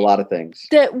and do a lot of things.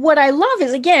 What I love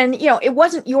is, again, it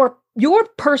wasn't your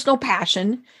personal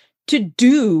passion to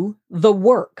do the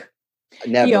work.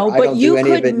 Never. But you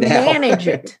could manage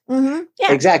it.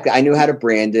 Exactly. I knew how to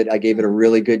brand it. I gave it a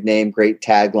really good name, great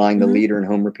tagline, the leader in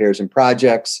home repairs and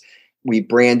projects. We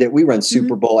brand it. We run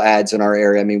Super Bowl ads in our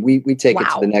area. I mean, we take it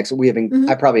to the next. We have,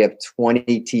 I probably have 20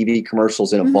 TV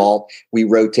commercials in a vault. We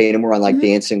rotate them. We're on like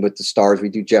Dancing with the Stars. We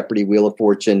do Jeopardy, Wheel of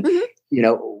Fortune.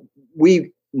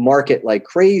 We market like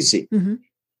crazy,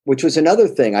 which was another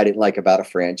thing I didn't like about a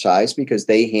franchise, because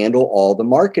they handle all the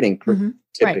marketing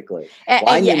typically.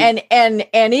 Right. And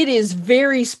it is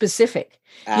very specific.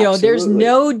 Absolutely. There's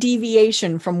no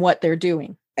deviation from what they're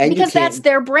doing. And because that's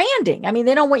their branding. I mean,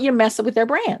 they don't want you to mess up with their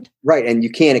brand. Right. And you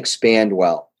can't expand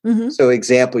well. So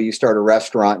example, you start a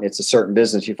restaurant and it's a certain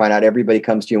business. You find out everybody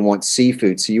comes to you and wants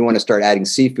seafood. So you want to start adding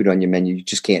seafood on your menu. You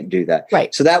just can't do that.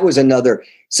 Right. So that was another.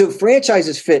 So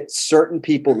franchises fit certain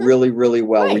people really, really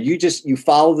well, where you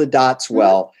follow the dots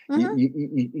well.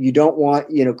 You don't want,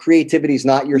 creativity is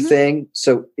not your thing.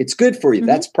 So it's good for you.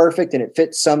 That's perfect. And it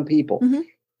fits some people.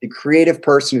 The creative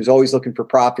person who's always looking for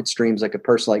profit streams, like a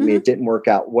person like me, it didn't work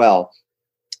out well.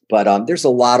 But there's a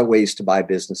lot of ways to buy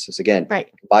businesses. Again, you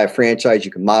can buy a franchise,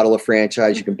 you can model a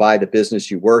franchise, you can buy the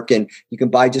business you work in, you can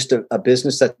buy just a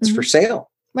business that's for sale.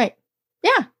 Right.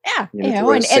 Yeah. Yeah.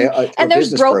 And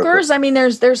there's brokers. Broker. I mean,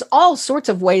 there's all sorts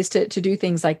of ways to do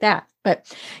things like that.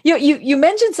 But you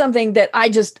mentioned something that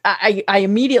I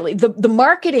immediately, the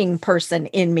marketing person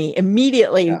in me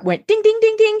immediately went ding, ding,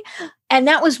 ding, ding. And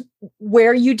that was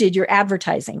where you did your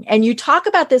advertising. And you talk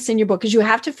about this in your book because you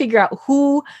have to figure out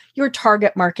who your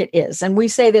target market is. And we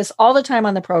say this all the time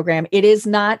on the program. It is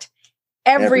not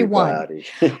everyone.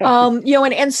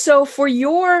 And so for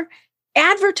your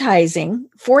advertising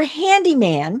for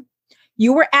Handyman,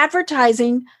 you were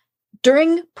advertising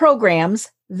during programs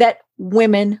that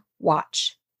women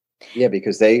watch. Yeah,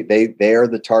 because they are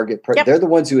the target. They're the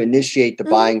ones who initiate the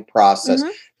buying process.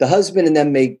 The husband and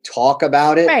them may talk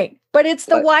about it. Right. But it's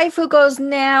the wife who goes,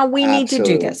 now we need to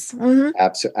do this.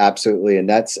 Absolutely.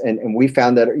 And and we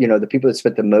found that, the people that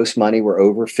spent the most money were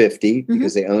over 50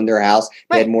 because they owned their house.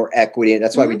 They had more equity. And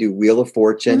that's why we do Wheel of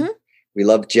Fortune. We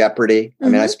love Jeopardy. I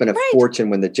mean, I spent a fortune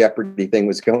when the Jeopardy thing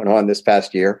was going on this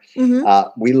past year.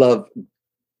 We love,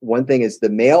 one thing is the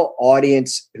male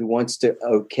audience who wants to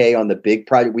on the big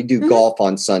project. We do golf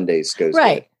on Sundays. Goes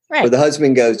right. Where the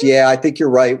husband goes, yeah, I think you're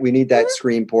right. We need that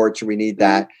screen porch. Or we need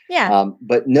that.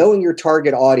 But knowing your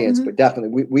target audience, but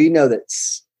definitely we know that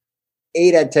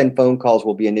 8 out of 10 phone calls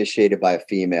will be initiated by a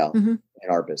female in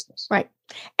our business. Right.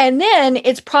 And then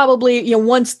it's probably,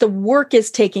 once the work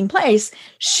is taking place,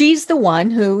 she's the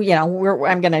one who,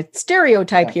 I'm going to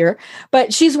stereotype here,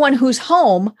 but she's one who's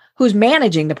home, who's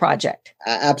managing the project.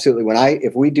 Absolutely.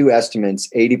 If we do estimates,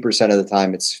 80% of the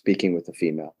time it's speaking with the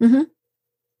female.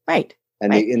 Right.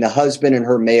 And the husband and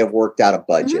her may have worked out a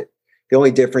budget. The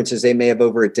only difference is they may have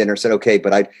over at dinner said, okay,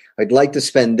 but I'd like to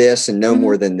spend this and no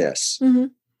more than this.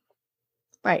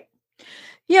 Right.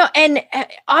 And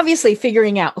obviously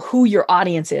figuring out who your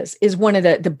audience is one of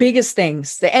the biggest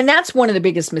things. And that's one of the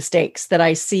biggest mistakes that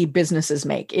I see businesses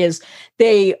make is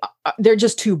they're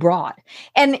just too broad.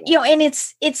 And, and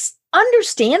it's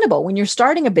understandable when you're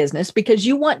starting a business because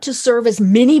you want to serve as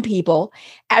many people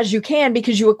as you can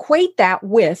because you equate that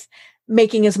with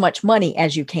making as much money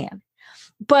as you can.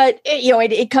 But,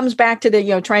 it comes back to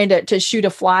the, trying to shoot a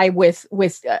fly with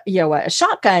a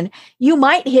shotgun. You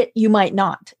might hit, you might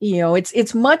not.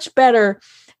 It's much better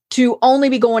to only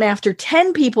be going after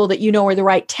 10 people that are the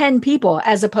right 10 people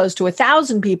as opposed to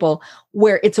 1,000 people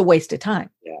where it's a waste of time.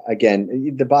 Yeah.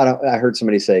 Again, the bottom, I heard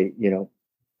somebody say,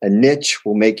 a niche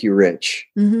will make you rich.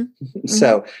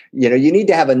 So, you need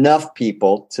to have enough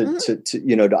people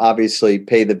to obviously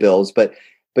pay the bills, but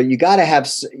you got to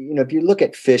have, if you look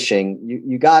at fishing,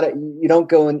 you don't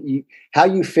go in, how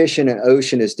you fish in an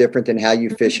ocean is different than how you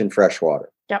fish in freshwater.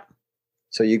 Yep.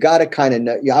 So you got to kind of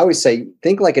know, I always say,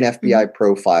 think like an FBI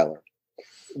profiler.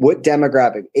 What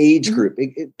demographic, age group,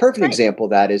 perfect example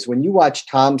of that is when you watch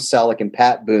Tom Selleck and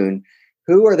Pat Boone,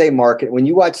 who are they marketing? When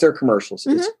you watch their commercials,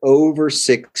 it's over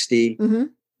 60.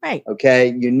 Right.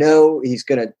 Okay. He's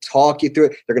going to talk you through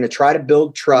it. They're going to try to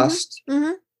build trust.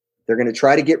 They're going to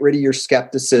try to get rid of your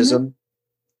skepticism.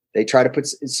 They try to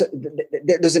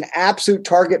there's an absolute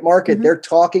target market. They're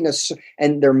talking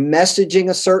and they're messaging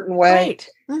a certain way.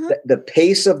 Right. The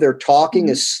pace of their talking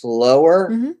is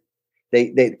slower.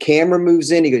 The camera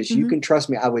moves in. He goes, you can trust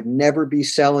me. I would never be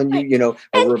selling you,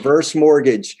 a reverse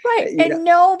mortgage. Right. And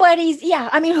nobody's,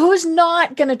 who's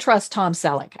not going to trust Tom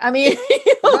Selleck? I mean,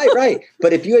 right.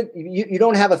 But if you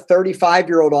don't have a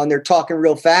 35-year-old on there talking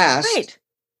real fast, right.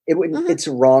 It would, it's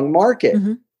a wrong market.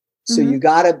 So you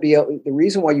got to be the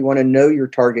reason why you want to know your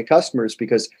target customers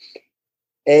because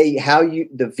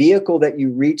the vehicle that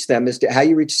you reach them is how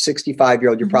you reach a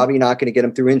 65-year-old. You're probably not going to get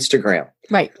them through Instagram.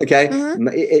 Right. Okay.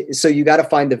 So you got to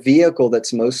find the vehicle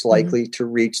that's most likely to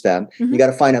reach them. You got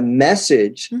to find a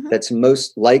message that's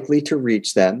most likely to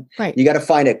reach them. Right. You got to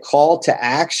find a call to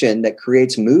action that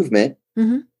creates movement,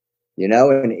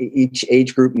 and each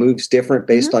age group moves different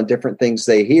based on different things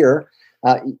they hear.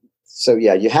 So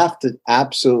yeah, you have to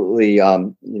absolutely,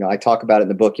 I talk about it in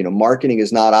the book, marketing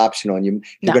is not optional. And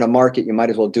if you're going to market, you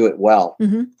might as well do it well.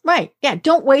 Right. Yeah.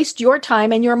 Don't waste your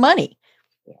time and your money.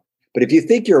 Yeah. But if you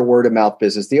think you're a word of mouth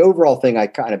business, the overall thing I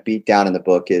kind of beat down in the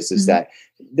book is that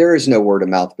there is no word of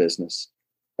mouth business.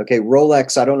 Okay.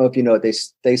 Rolex, I don't know if you know it,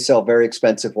 they sell very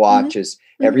expensive watches.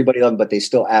 Everybody loves them, but they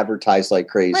still advertise like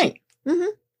crazy. Right.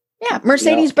 Yeah.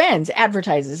 Mercedes-Benz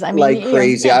advertises. I mean, like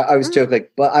crazy. Yeah. I was joking,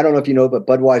 like, but I don't know if you know, but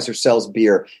Budweiser sells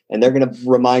beer and they're going to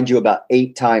remind you about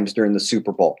 8 times during the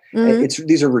Super Bowl.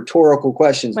 These are rhetorical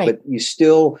questions, but you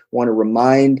still want to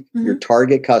remind your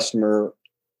target customer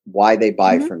why they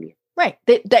buy from you. Right.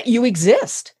 That you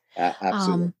exist.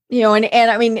 Absolutely.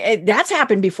 And I mean, that's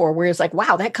happened before where it's like,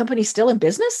 wow, that company's still in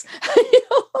business.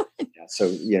 So,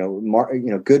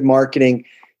 good marketing,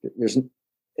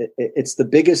 it's the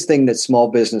biggest thing that small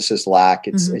businesses lack.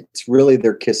 It's really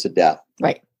their kiss of death.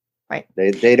 Right.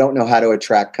 They don't know how to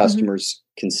attract customers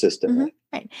consistently.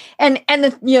 Right. And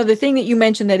the thing that you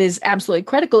mentioned that is absolutely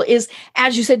critical is,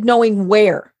 as you said, knowing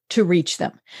where to reach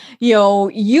them.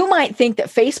 You might think that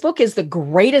Facebook is the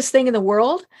greatest thing in the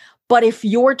world, but if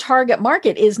your target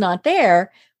market is not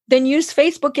there, then use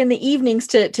Facebook in the evenings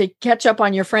to catch up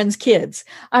on your friends' kids.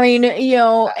 I mean,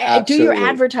 do your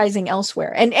advertising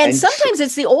elsewhere. And sometimes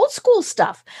it's the old school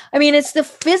stuff. I mean, it's the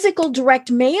physical direct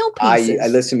mail pieces. I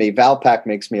listen to me. Valpak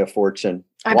makes me a fortune.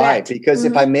 I Why? bet. Because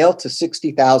if I mail to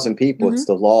 60,000 people, it's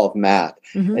the law of math.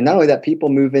 And not only that, people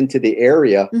move into the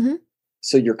area.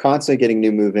 So you're constantly getting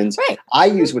new move-ins. Right. I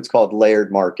use what's called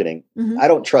layered marketing. I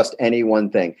don't trust any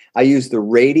one thing. I use the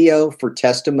radio for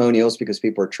testimonials because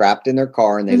people are trapped in their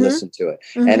car and they listen to it.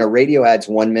 And a radio ad's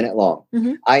 1 minute long.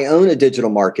 I own a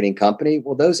digital marketing company.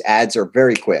 Well, those ads are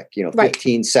very quick,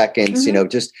 15 seconds,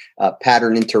 just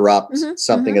pattern interrupts,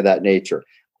 something of that nature.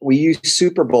 We use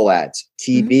Super Bowl ads.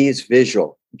 TV is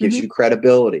visual, gives you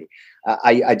credibility.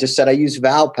 I just said I use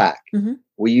Valpak.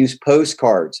 We use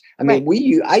postcards. I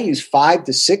mean, I use 5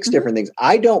 to 6 different things.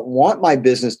 I don't want my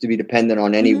business to be dependent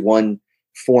on any one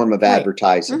form of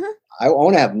advertising. I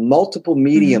want to have multiple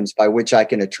mediums by which I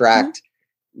can attract,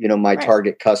 my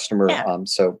target customer.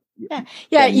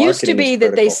 It used to be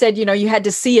that they said, you had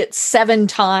to see it 7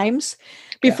 times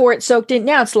before it soaked in.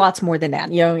 Now it's lots more than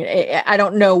that. I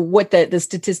don't know what the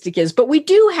statistic is, but we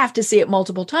do have to see it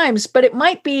multiple times. But it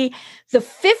might be the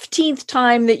 15th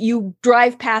time that you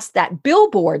drive past that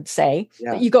billboard, say,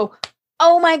 that you go,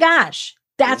 oh my gosh,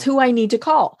 that's who I need to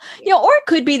call. Or it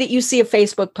could be that you see a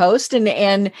Facebook post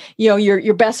and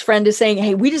your best friend is saying,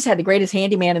 hey, we just had the greatest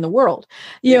handyman in the world.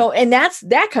 And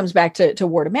that comes back to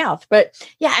word of mouth. But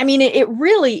I mean, it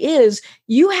really is,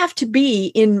 you have to be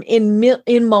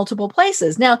in multiple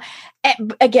places. Now,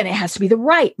 again, it has to be the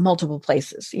right multiple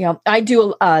places. I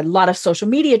do a lot of social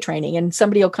media training, and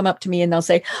somebody will come up to me and they'll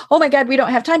say, oh my God, we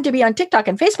don't have time to be on TikTok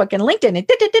and Facebook and LinkedIn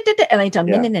and I tell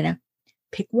them, no,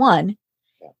 pick one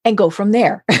and go from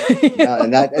there.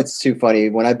 And that's too funny.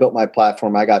 When I built my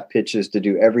platform, I got pitches to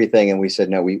do everything. And we said,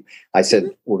 no, I said,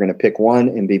 we're going to pick one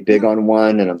and be big on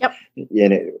one. And,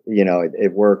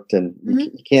 it worked. And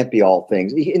you can't be all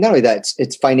things. Not only that,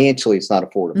 it's financially, it's not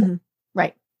affordable.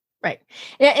 Right.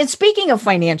 And speaking of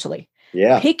financially,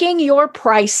 picking your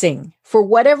pricing for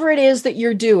whatever it is that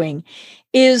you're doing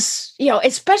is,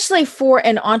 especially for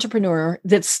an entrepreneur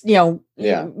that's,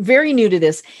 very new to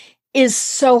this, is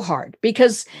so hard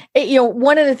because,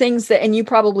 one of the things that, and you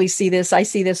probably see this, I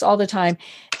see this all the time,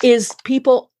 is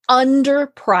people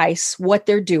underprice what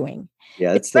they're doing.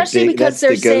 Yeah, especially because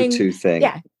they're saying, thing.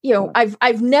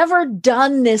 I've never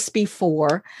done this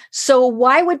before, so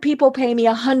why would people pay me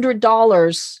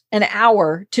 $100 an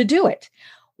hour to do it?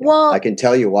 Well, I can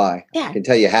tell you why. I can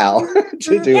tell you how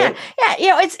to do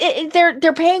it.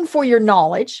 They're paying for your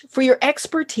knowledge, for your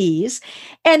expertise,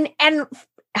 and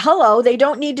hello, they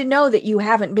don't need to know that you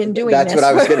haven't been doing That's this. What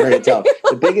I was getting ready to tell.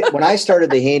 When I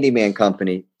started the handyman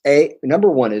company, number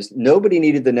one is nobody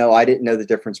needed to know I didn't know the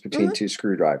difference between 2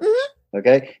 screwdrivers.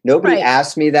 Okay. Nobody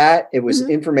asked me that. It was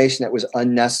information that was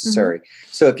unnecessary.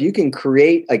 So if you can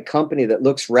create a company that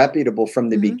looks reputable from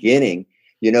the beginning,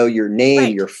 your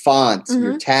name, your fonts,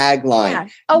 your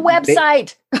tagline, a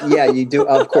website. You do.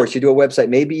 Of course, you do a website.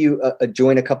 Maybe you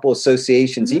join a couple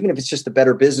associations, even if it's just the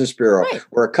Better Business Bureau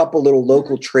or a couple little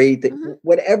local trade,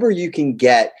 whatever you can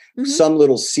get, some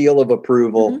little seal of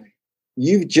approval.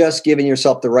 You've just given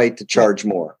yourself the right to charge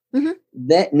more.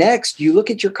 Next, you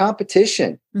look at your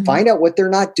competition, find out what they're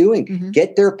not doing,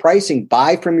 get their pricing,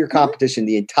 buy from your competition,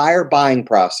 the entire buying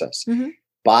process.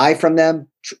 Buy from them,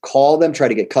 call them, try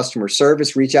to get customer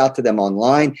service, reach out to them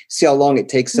online, see how long it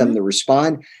takes them to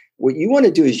respond. What you want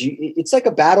to do is it's like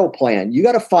a battle plan. You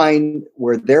got to find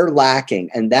where they're lacking.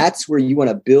 And that's where you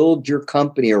want to build your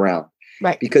company around.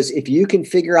 Right. Because if you can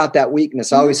figure out that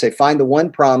weakness, I always say, find the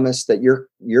one promise that your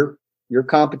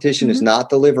competition is not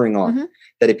delivering on.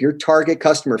 That if your target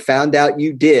customer found out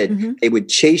you did, they would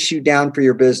chase you down for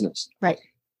your business. Right.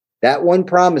 That one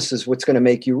promise is what's going to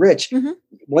make you rich. Mm-hmm.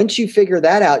 Once you figure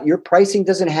that out, your pricing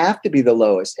doesn't have to be the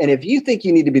lowest. And if you think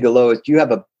you need to be the lowest,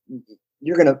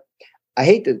 I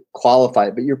hate to qualify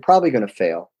it, but you're probably going to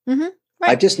fail. Mm-hmm. Right.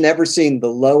 I've just never seen the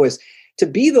lowest. To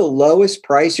be the lowest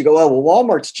price, you go, oh, well,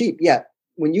 Walmart's cheap. Yeah.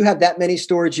 When you have that many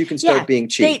stores, you can start being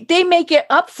cheap. They make it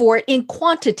up for it in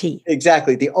quantity.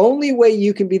 Exactly. The only way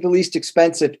you can be the least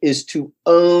expensive is to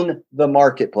own the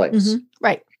marketplace. Mm-hmm.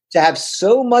 Right. To have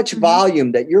so much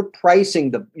volume that your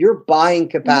pricing, your buying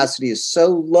capacity is so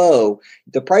low,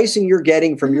 the pricing you're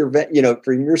getting from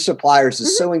from your suppliers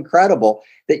is so incredible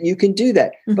that you can do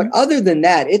that. But other than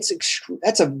that,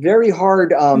 that's a very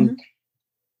hard.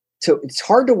 It's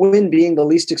hard to win being the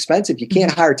least expensive. You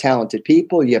can't hire talented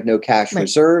people. You have no cash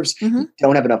reserves. You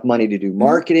don't have enough money to do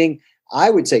marketing. I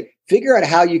would say figure out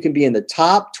how you can be in the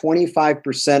top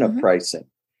 25% of pricing.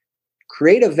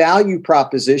 Create a value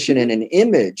proposition and an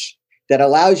image that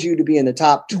allows you to be in the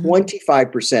top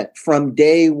 25% from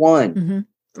day one. Mm-hmm.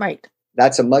 Right.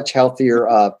 That's a much healthier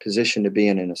position to be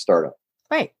in a startup.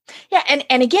 Right. Yeah.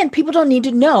 And again, people don't need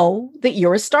to know that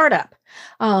you're a startup.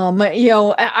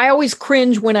 I always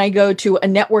cringe when I go to a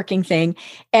networking thing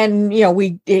and,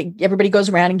 everybody goes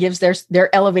around and gives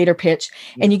their elevator pitch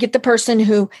and you get the person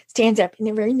who stands up and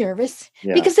they're very nervous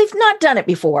because they've not done it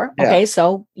before. Yeah. Okay.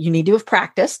 So you need to have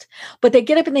practiced, but they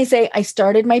get up and they say, I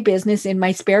started my business in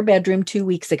my spare bedroom 2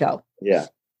 weeks ago. Yeah.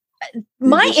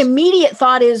 My immediate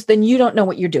thought is, then you don't know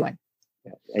what you're doing.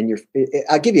 And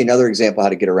I'll give you another example how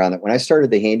to get around it. When I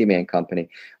started the handyman company,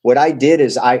 what I did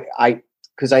is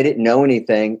because I didn't know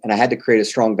anything and I had to create a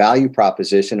strong value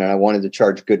proposition and I wanted to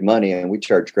charge good money, and we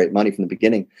charged great money from the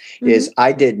beginning, is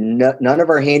I did none of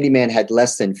our handyman had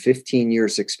less than 15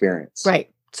 years experience.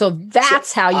 Right. So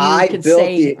that's how you could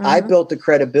say. I built the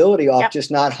credibility off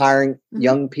just not hiring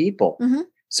young people.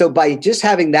 So by just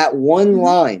having that one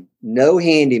line, no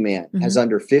handyman has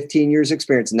under 15 years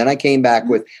experience. And then I came back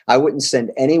with, I wouldn't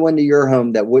send anyone to your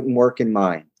home that wouldn't work in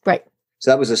mine. Right. So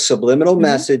that was a subliminal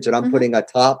message that I'm putting a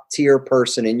top tier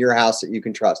person in your house that you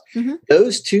can trust.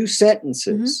 Those two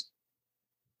sentences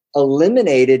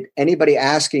eliminated anybody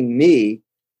asking me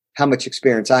how much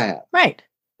experience I have. Right.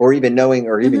 Or even knowing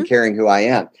or even caring who I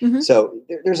am. So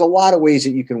there's a lot of ways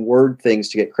that you can word things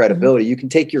to get credibility. You can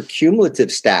take your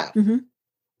cumulative staff.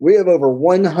 We have over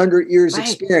 100 years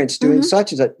experience doing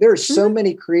such and such. There are so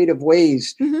many creative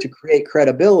ways to create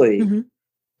credibility.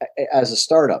 As a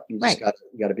startup, you just got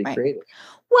to be creative.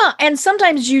 Well, and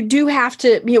sometimes you do have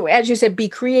to, as you said, be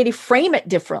creative, frame it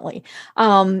differently.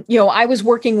 I was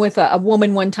working with a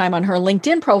woman one time on her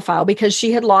LinkedIn profile because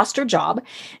she had lost her job.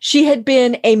 She had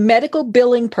been a medical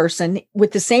billing person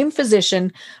with the same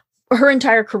physician her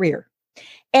entire career.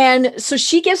 And so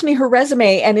she gives me her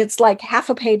resume and it's like half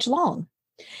a page long.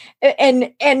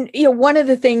 And one of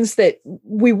the things that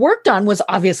we worked on was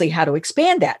obviously how to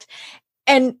expand that.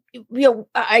 And,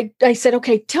 I said,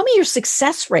 okay, tell me your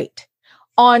success rate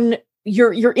on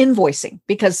your invoicing,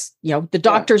 because, the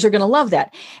doctors are going to love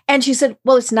that. And she said,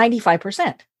 well, it's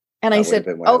 95%. And I said,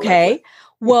 okay,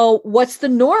 well, what's the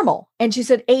normal? And she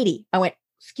said, 80. I went,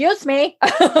 excuse me.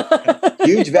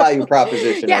 Huge value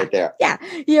proposition right there. Yeah.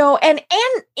 And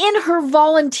in her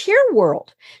volunteer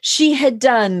world, she had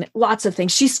done lots of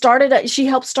things. She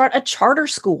helped start a charter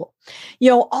school,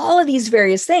 all of these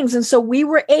various things. And so we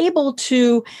were able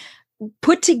to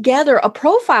put together a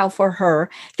profile for her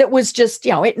that was just,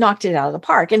 it knocked it out of the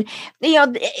park. And,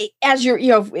 as you're,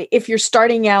 if you're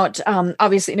starting out,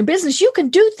 obviously in a business, you can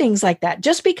do things like that.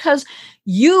 Just because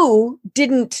you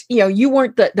didn't, you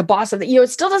weren't the boss of it, it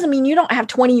still doesn't mean you don't have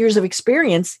 20 years of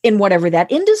experience in whatever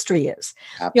that industry is.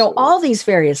 Absolutely. All these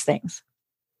various things.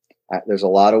 There's a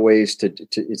lot of ways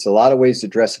it's a lot of ways to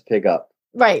dress a pig up.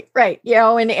 Right.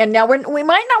 And now we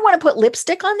might not want to put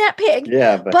lipstick on that pig.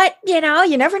 Yeah. But you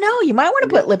never know. You might want to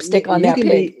put lipstick on that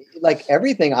pig. Like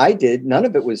everything I did, none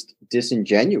of it was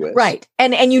disingenuous. Right.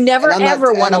 And you never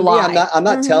ever want to lie. I'm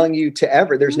not telling you to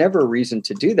ever. There's never a reason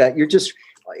to do that.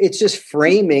 It's just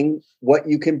framing what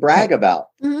you can brag about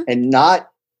and not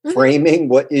framing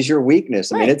what is your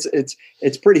weakness. I mean,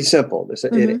 it's pretty simple. That's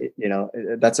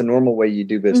a normal way you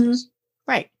do business.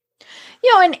 Right.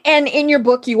 And in your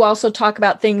book, you also talk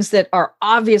about things that are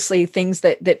obviously things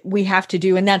that we have to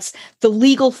do. And that's the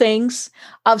legal things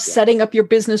of setting up your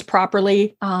business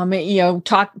properly.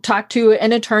 Talk to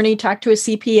an attorney, talk to a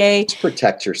CPA. Just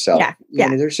protect yourself.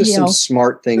 Yeah. There's just some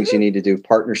smart things you need to do.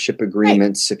 Partnership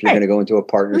agreements. If you're going to go into a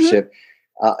partnership,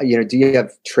 do you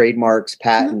have trademarks,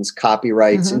 patents,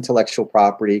 copyrights, intellectual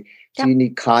property? Do you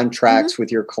need contracts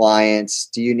with your clients?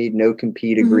 Do you need no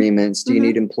compete agreements? Do you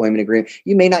need employment agreement?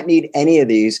 You may not need any of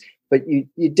these, but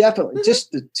you definitely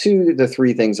just the 2 to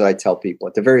 3 things that I tell people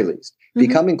at the very least.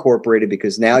 Become incorporated,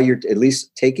 because now you're at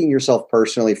least taking yourself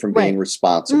personally from being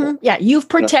responsible. Yeah, you've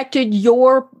protected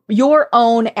your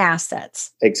own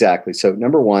assets. Exactly. So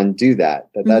number 1, do that.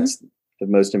 That's the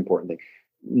most important thing.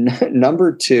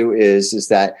 Number 2 is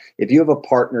that if you have a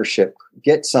partnership,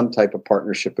 get some type of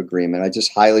partnership agreement. I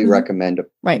just highly recommend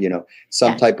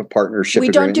some type of partnership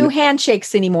agreement. We don't do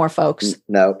handshakes anymore, folks.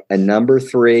 No. And number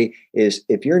 3 is,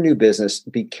 if you're a new business,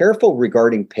 be careful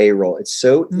regarding payroll. It's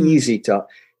so easy to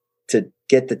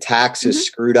get the taxes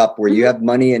screwed up, where you have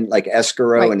money in like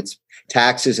escrow and it's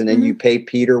taxes, and then you pay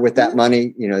Peter with that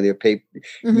money. They pay.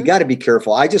 You got to be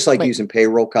careful. I just like using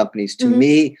payroll companies. To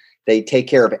me, they take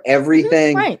care of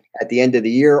everything at the end of the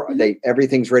year.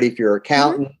 Everything's ready for your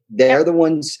accountant. They're the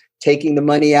ones taking the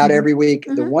money out every week.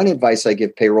 The one advice I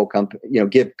give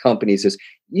give companies is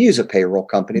use a payroll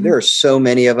company. There are so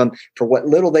many of them. For what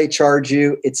little they charge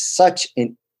you, it's such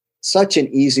an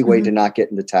easy way to not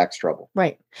get into tax trouble.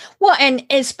 Right. Well, and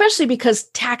especially because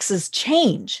taxes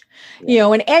change,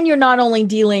 and you're not only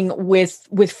dealing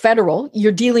with federal,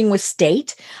 you're dealing with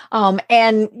state.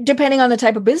 And depending on the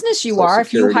type of business you are,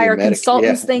 if you hire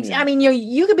consultants, things, I mean,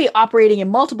 you could be operating in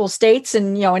multiple states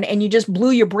and you just blew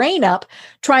your brain up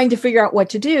trying to figure out what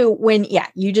to do when,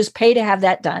 you just pay to have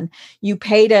that done. You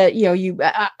pay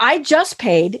to, I just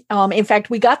paid. In fact,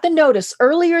 we got the notice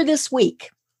earlier this week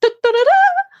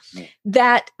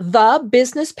that the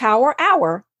Business Power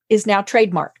Hour is now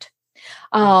trademarked.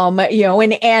 And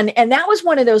that was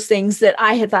one of those things that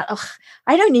I had thought,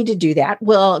 I don't need to do that.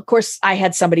 Well, of course, I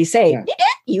had somebody say,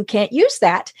 you can't use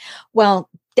that. Well,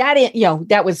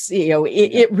 that was,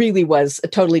 it really was a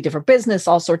totally different business,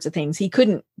 all sorts of things. He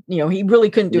couldn't, he really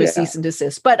couldn't do a cease and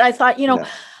desist. But I thought,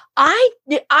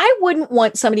 I wouldn't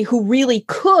want somebody who really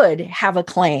could have a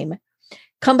claim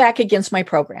come back against my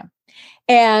program.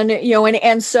 And,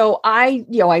 and so I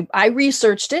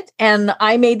researched it and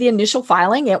I made the initial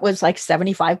filing. It was like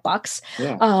 $75.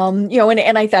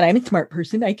 And I thought, I'm a smart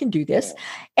person. I can do this.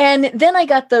 And then I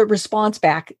got the response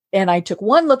back and I took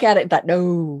one look at it and thought,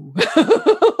 no.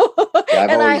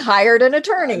 I hired an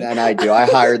attorney. And I do. I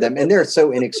hire them, and they're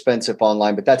so inexpensive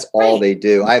online, but that's all they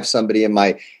do. I have somebody in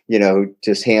my, who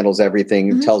just handles everything,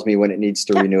 who tells me when it needs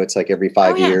to renew. It's like every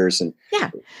 5 years. And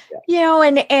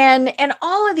and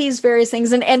all of these various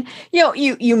things. And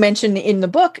you mentioned in the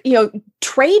book,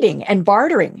 trading and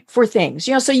bartering for things,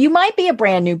 so you might be a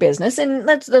brand new business, and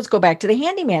let's go back to the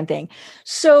handyman thing.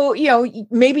 So,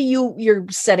 maybe you're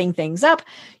setting things up,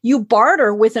 you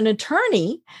barter with an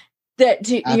attorney that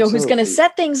who's going to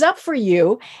set things up for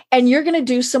you, and you're going to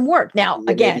do some work. Now,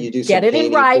 again, get it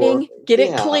in writing, get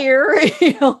it clear.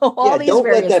 All these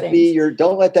various things.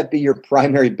 Don't let that be your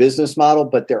primary business model.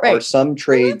 But there are some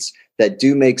trades that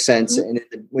do make sense, and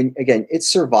it's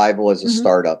survival as a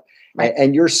startup,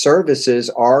 and your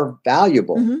services are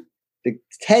valuable. The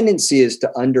tendency is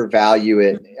to undervalue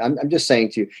it. I'm just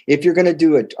saying to you, if you're going to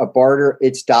do a barter,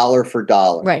 it's dollar for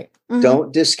dollar. Right.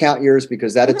 Don't discount yours,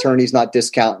 because that attorney's not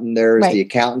discounting theirs. The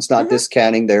accountant's not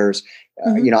discounting theirs.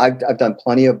 I've done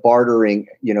plenty of bartering,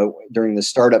 during the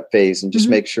startup phase, and just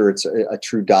make sure it's a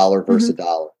true dollar versus a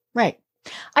dollar. Right.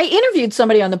 I interviewed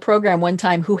somebody on the program one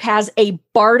time who has a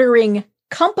bartering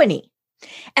company.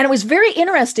 And it was very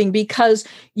interesting because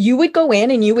you would go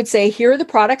in and you would say, here are the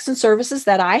products and services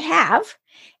that I have.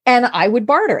 And I would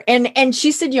barter. And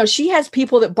she said, she has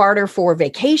people that barter for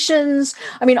vacations.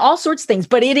 I mean, all sorts of things.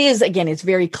 But it is, again, it's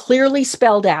very clearly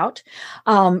spelled out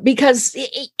because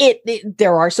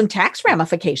there are some tax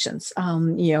ramifications.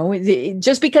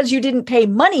 Just because you didn't pay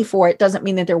money for it doesn't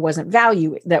mean that there wasn't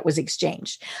value that was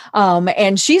exchanged.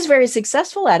 And she's very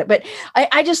successful at it. But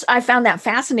I found that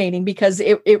fascinating because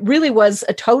it really was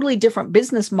a totally different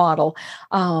business model.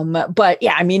 But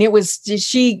yeah, I mean, it was,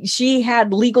 she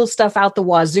had legal stuff out the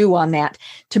wazoo on that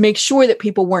to make sure that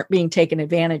people weren't being taken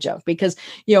advantage of, because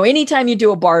anytime you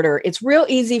do a barter, it's real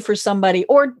easy for somebody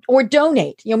or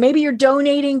donate. Maybe you're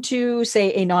donating to,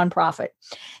 say, a nonprofit.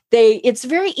 It's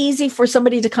very easy for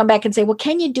somebody to come back and say, well,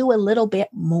 can you do a little bit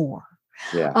more?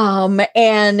 And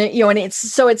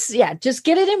just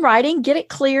get it in writing, get it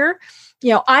clear.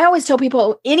 I always tell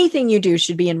people anything you do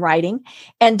should be in writing,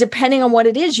 and depending on what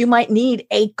it is, you might need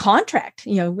a contract,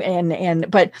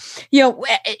 but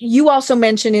you also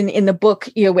mentioned in the book,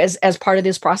 as part of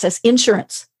this process,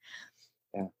 insurance.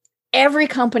 Every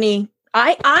company,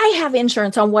 I have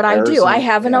insurance on what I do. I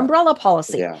have an umbrella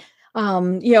policy.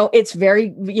 It's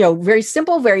very, very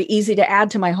simple, very easy to add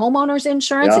to my homeowner's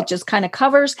insurance. Yeah. It just kind of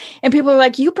covers. And people are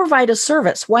like, you provide a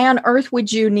service. Why on earth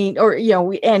would you need,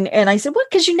 and I said, well,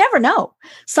 because you never know.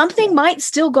 Something might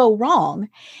still go wrong.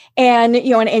 And,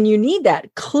 and you need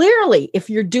that. Clearly, if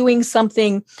you're doing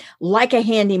something like a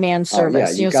handyman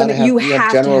service, you so that you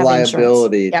have general to have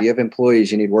liability. Yep. Do you have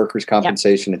employees? You need workers'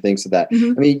 compensation and things of that.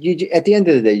 Mm-hmm. I mean, at the end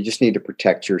of the day, you just need to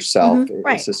protect yourself. Mm-hmm.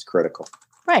 Right. It's just critical.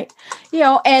 Right.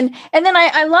 And then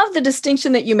I love the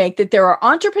distinction that you make that there are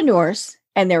entrepreneurs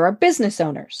and there are business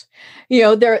owners.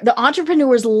 The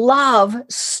entrepreneurs love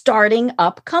starting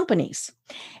up companies.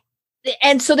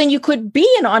 And so then you could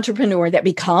be an entrepreneur that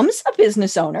becomes a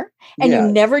business owner and you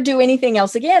never do anything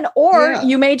else again, or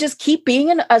you may just keep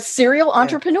being a serial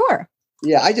entrepreneur.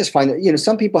 Yeah. I just find that,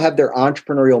 some people have their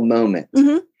entrepreneurial moment.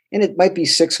 Mm-hmm. And it might be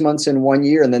 6 months in 1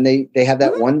 year, and then they have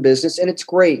that one business, and it's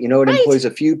great. It employs a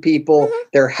few people. Mm-hmm.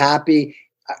 They're happy.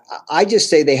 I just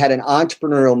say they had an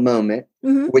entrepreneurial moment,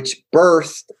 which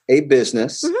birthed a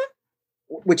business,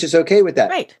 which is okay with that.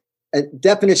 Right. A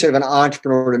definition of an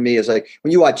entrepreneur to me is like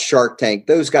when you watch Shark Tank,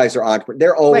 those guys are entrepreneurs.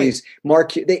 They're always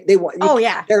they want.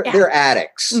 They're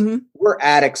addicts. Mm-hmm. We're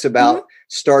addicts about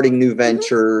starting new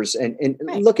ventures and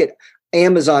look at.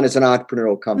 Amazon is an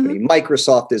entrepreneurial company. Mm-hmm.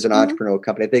 Microsoft is an entrepreneurial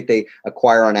company. I think they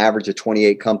acquire on average of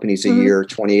 28 companies a year,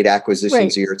 28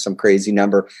 acquisitions a year. It's some crazy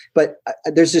number. But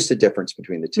there's just a difference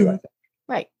between the two, I think.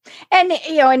 Right. And,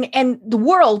 and the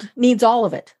world needs all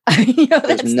of it.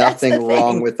 There's nothing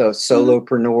wrong with a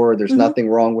solopreneur. There's nothing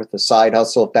wrong with a side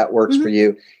hustle if that works for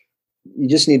you. You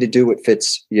just need to do what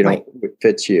fits, what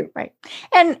fits you. Right.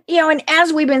 And, and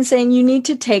as we've been saying, you need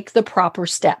to take the proper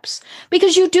steps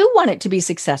because you do want it to be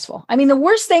successful. I mean, the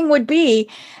worst thing would be,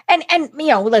 and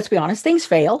let's be honest, things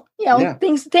fail,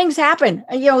 things happen.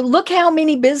 Look how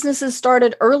many businesses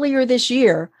started earlier this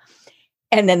year.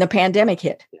 And then the pandemic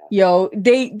hit.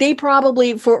 They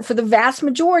probably, for the vast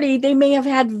majority, they may have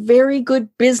had very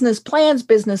good business plans,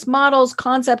 business models,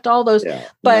 concept, all those. Yeah,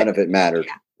 but none of it mattered.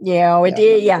 It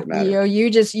did. Yeah.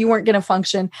 You weren't going to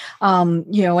function.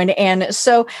 And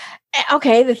so,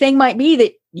 okay, the thing might be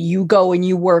that you go and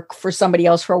you work for somebody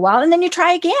else for a while and then you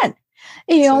try again.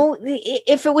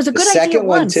 If it was a good idea. The second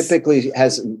one typically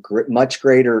has much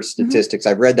greater statistics.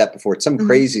 I've read that before. It's some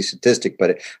crazy statistic, but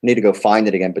I need to go find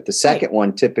it again. But the second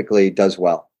one typically does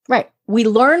well. Right. We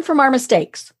learn from our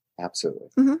mistakes. Absolutely.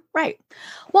 Mm-hmm. Right.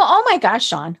 Well, oh my gosh,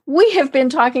 Sean, we have been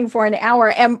talking for an hour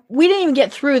and we didn't even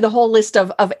get through the whole list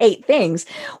of 8 things,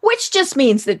 which just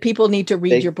means that people need to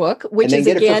read your book, which is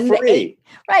again, for free. 8.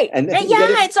 Right. And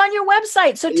it's on your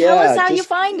website. So tell us how you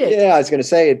find it. Yeah, I was going to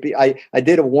say I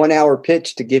did a 1-hour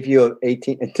pitch to give you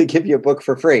a book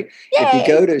for free. Yay. If you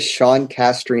go to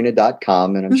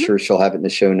SeanCastrina.com, and I'm sure she'll have it in the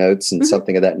show notes and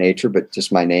something of that nature, but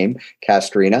just my name,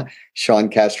 Castrina,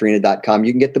 SeanCastrina.com.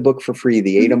 You can get the book for free,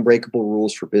 The 8 Unbreakable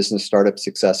Rules for Business Startup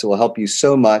Success. It will help you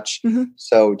so much.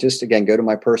 So just again, go to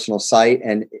my personal site.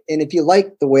 And if you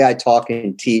like the way I talk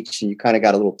and teach, and you kind of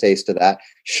got a little taste of that,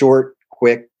 short,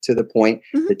 quick, to the point,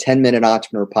 the 10-minute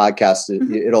entrepreneur podcast,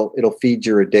 it'll feed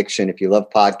your addiction. If you love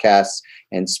podcasts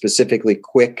and specifically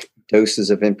quick doses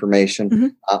of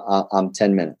information,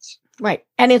 10 minutes. Right.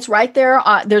 And it's right there.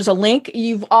 There's a link.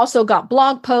 You've also got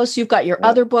blog posts. You've got your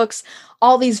other books,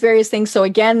 all these various things. So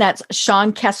again, that's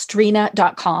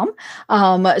SeanCastrina.com.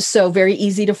 So very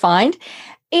easy to find.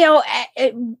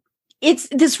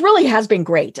 This really has been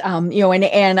great.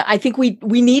 And I think we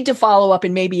need to follow up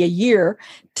in maybe a year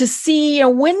to see,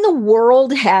 when the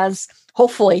world has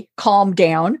hopefully calmed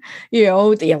down,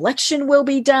 the election will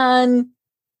be done.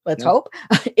 Let's hope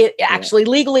it actually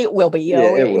legally it will be.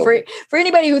 For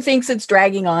anybody who thinks it's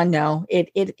dragging on, no,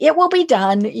 it will be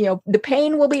done. The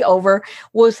pain will be over.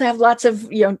 We'll have lots of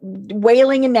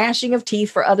wailing and gnashing of teeth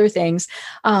for other things.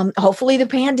 Hopefully, the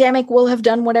pandemic will have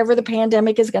done whatever the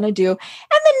pandemic is going to do, and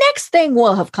the next thing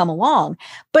will have come along.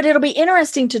 But it'll be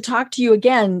interesting to talk to you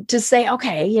again to say,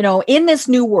 okay, in this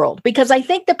new world, because I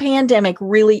think the pandemic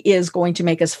really is going to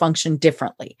make us function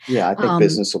differently. Yeah, I think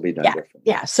business will be done differently.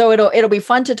 Yeah, so it'll be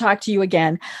fun to talk to you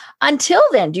again. Until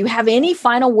then, do you have any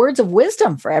final words of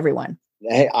wisdom for everyone?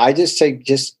 Hey, I just say,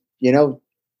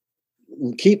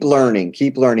 keep learning.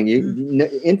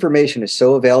 Information is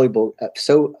so available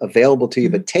to you,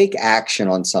 but take action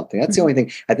on something. That's the only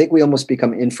thing. I think we almost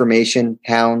become information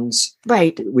hounds.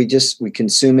 Right. We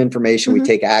consume information. We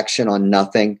take action on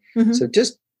nothing. So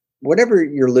just whatever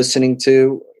you're listening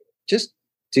to, just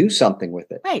do something with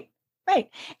it. Right. Right.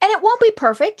 And it won't be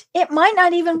perfect. It might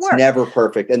not even work. It's never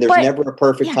perfect. And there's never a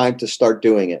perfect time to start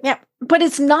doing it. Yeah. But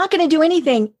it's not going to do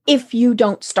anything if you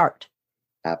don't start.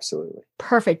 Absolutely.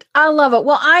 Perfect. I love it.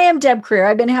 Well, I am Deb Creer.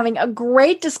 I've been having a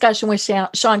great discussion with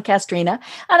Sean Castrina.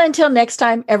 And until next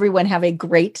time, everyone have a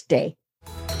great day.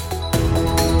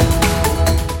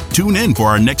 Tune in for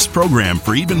our next program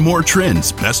for even more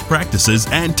trends, best practices,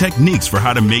 and techniques for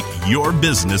how to make your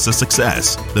business a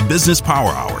success. The Business Power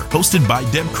Hour, hosted by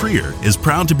Deb Creer, is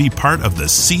proud to be part of the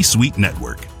C-Suite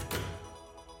Network.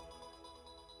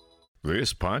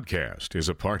 This podcast is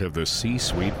a part of the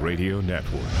C-Suite Radio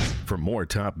Network. For more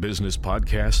top business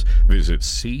podcasts, visit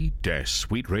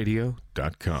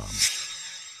c-suiteradio.com.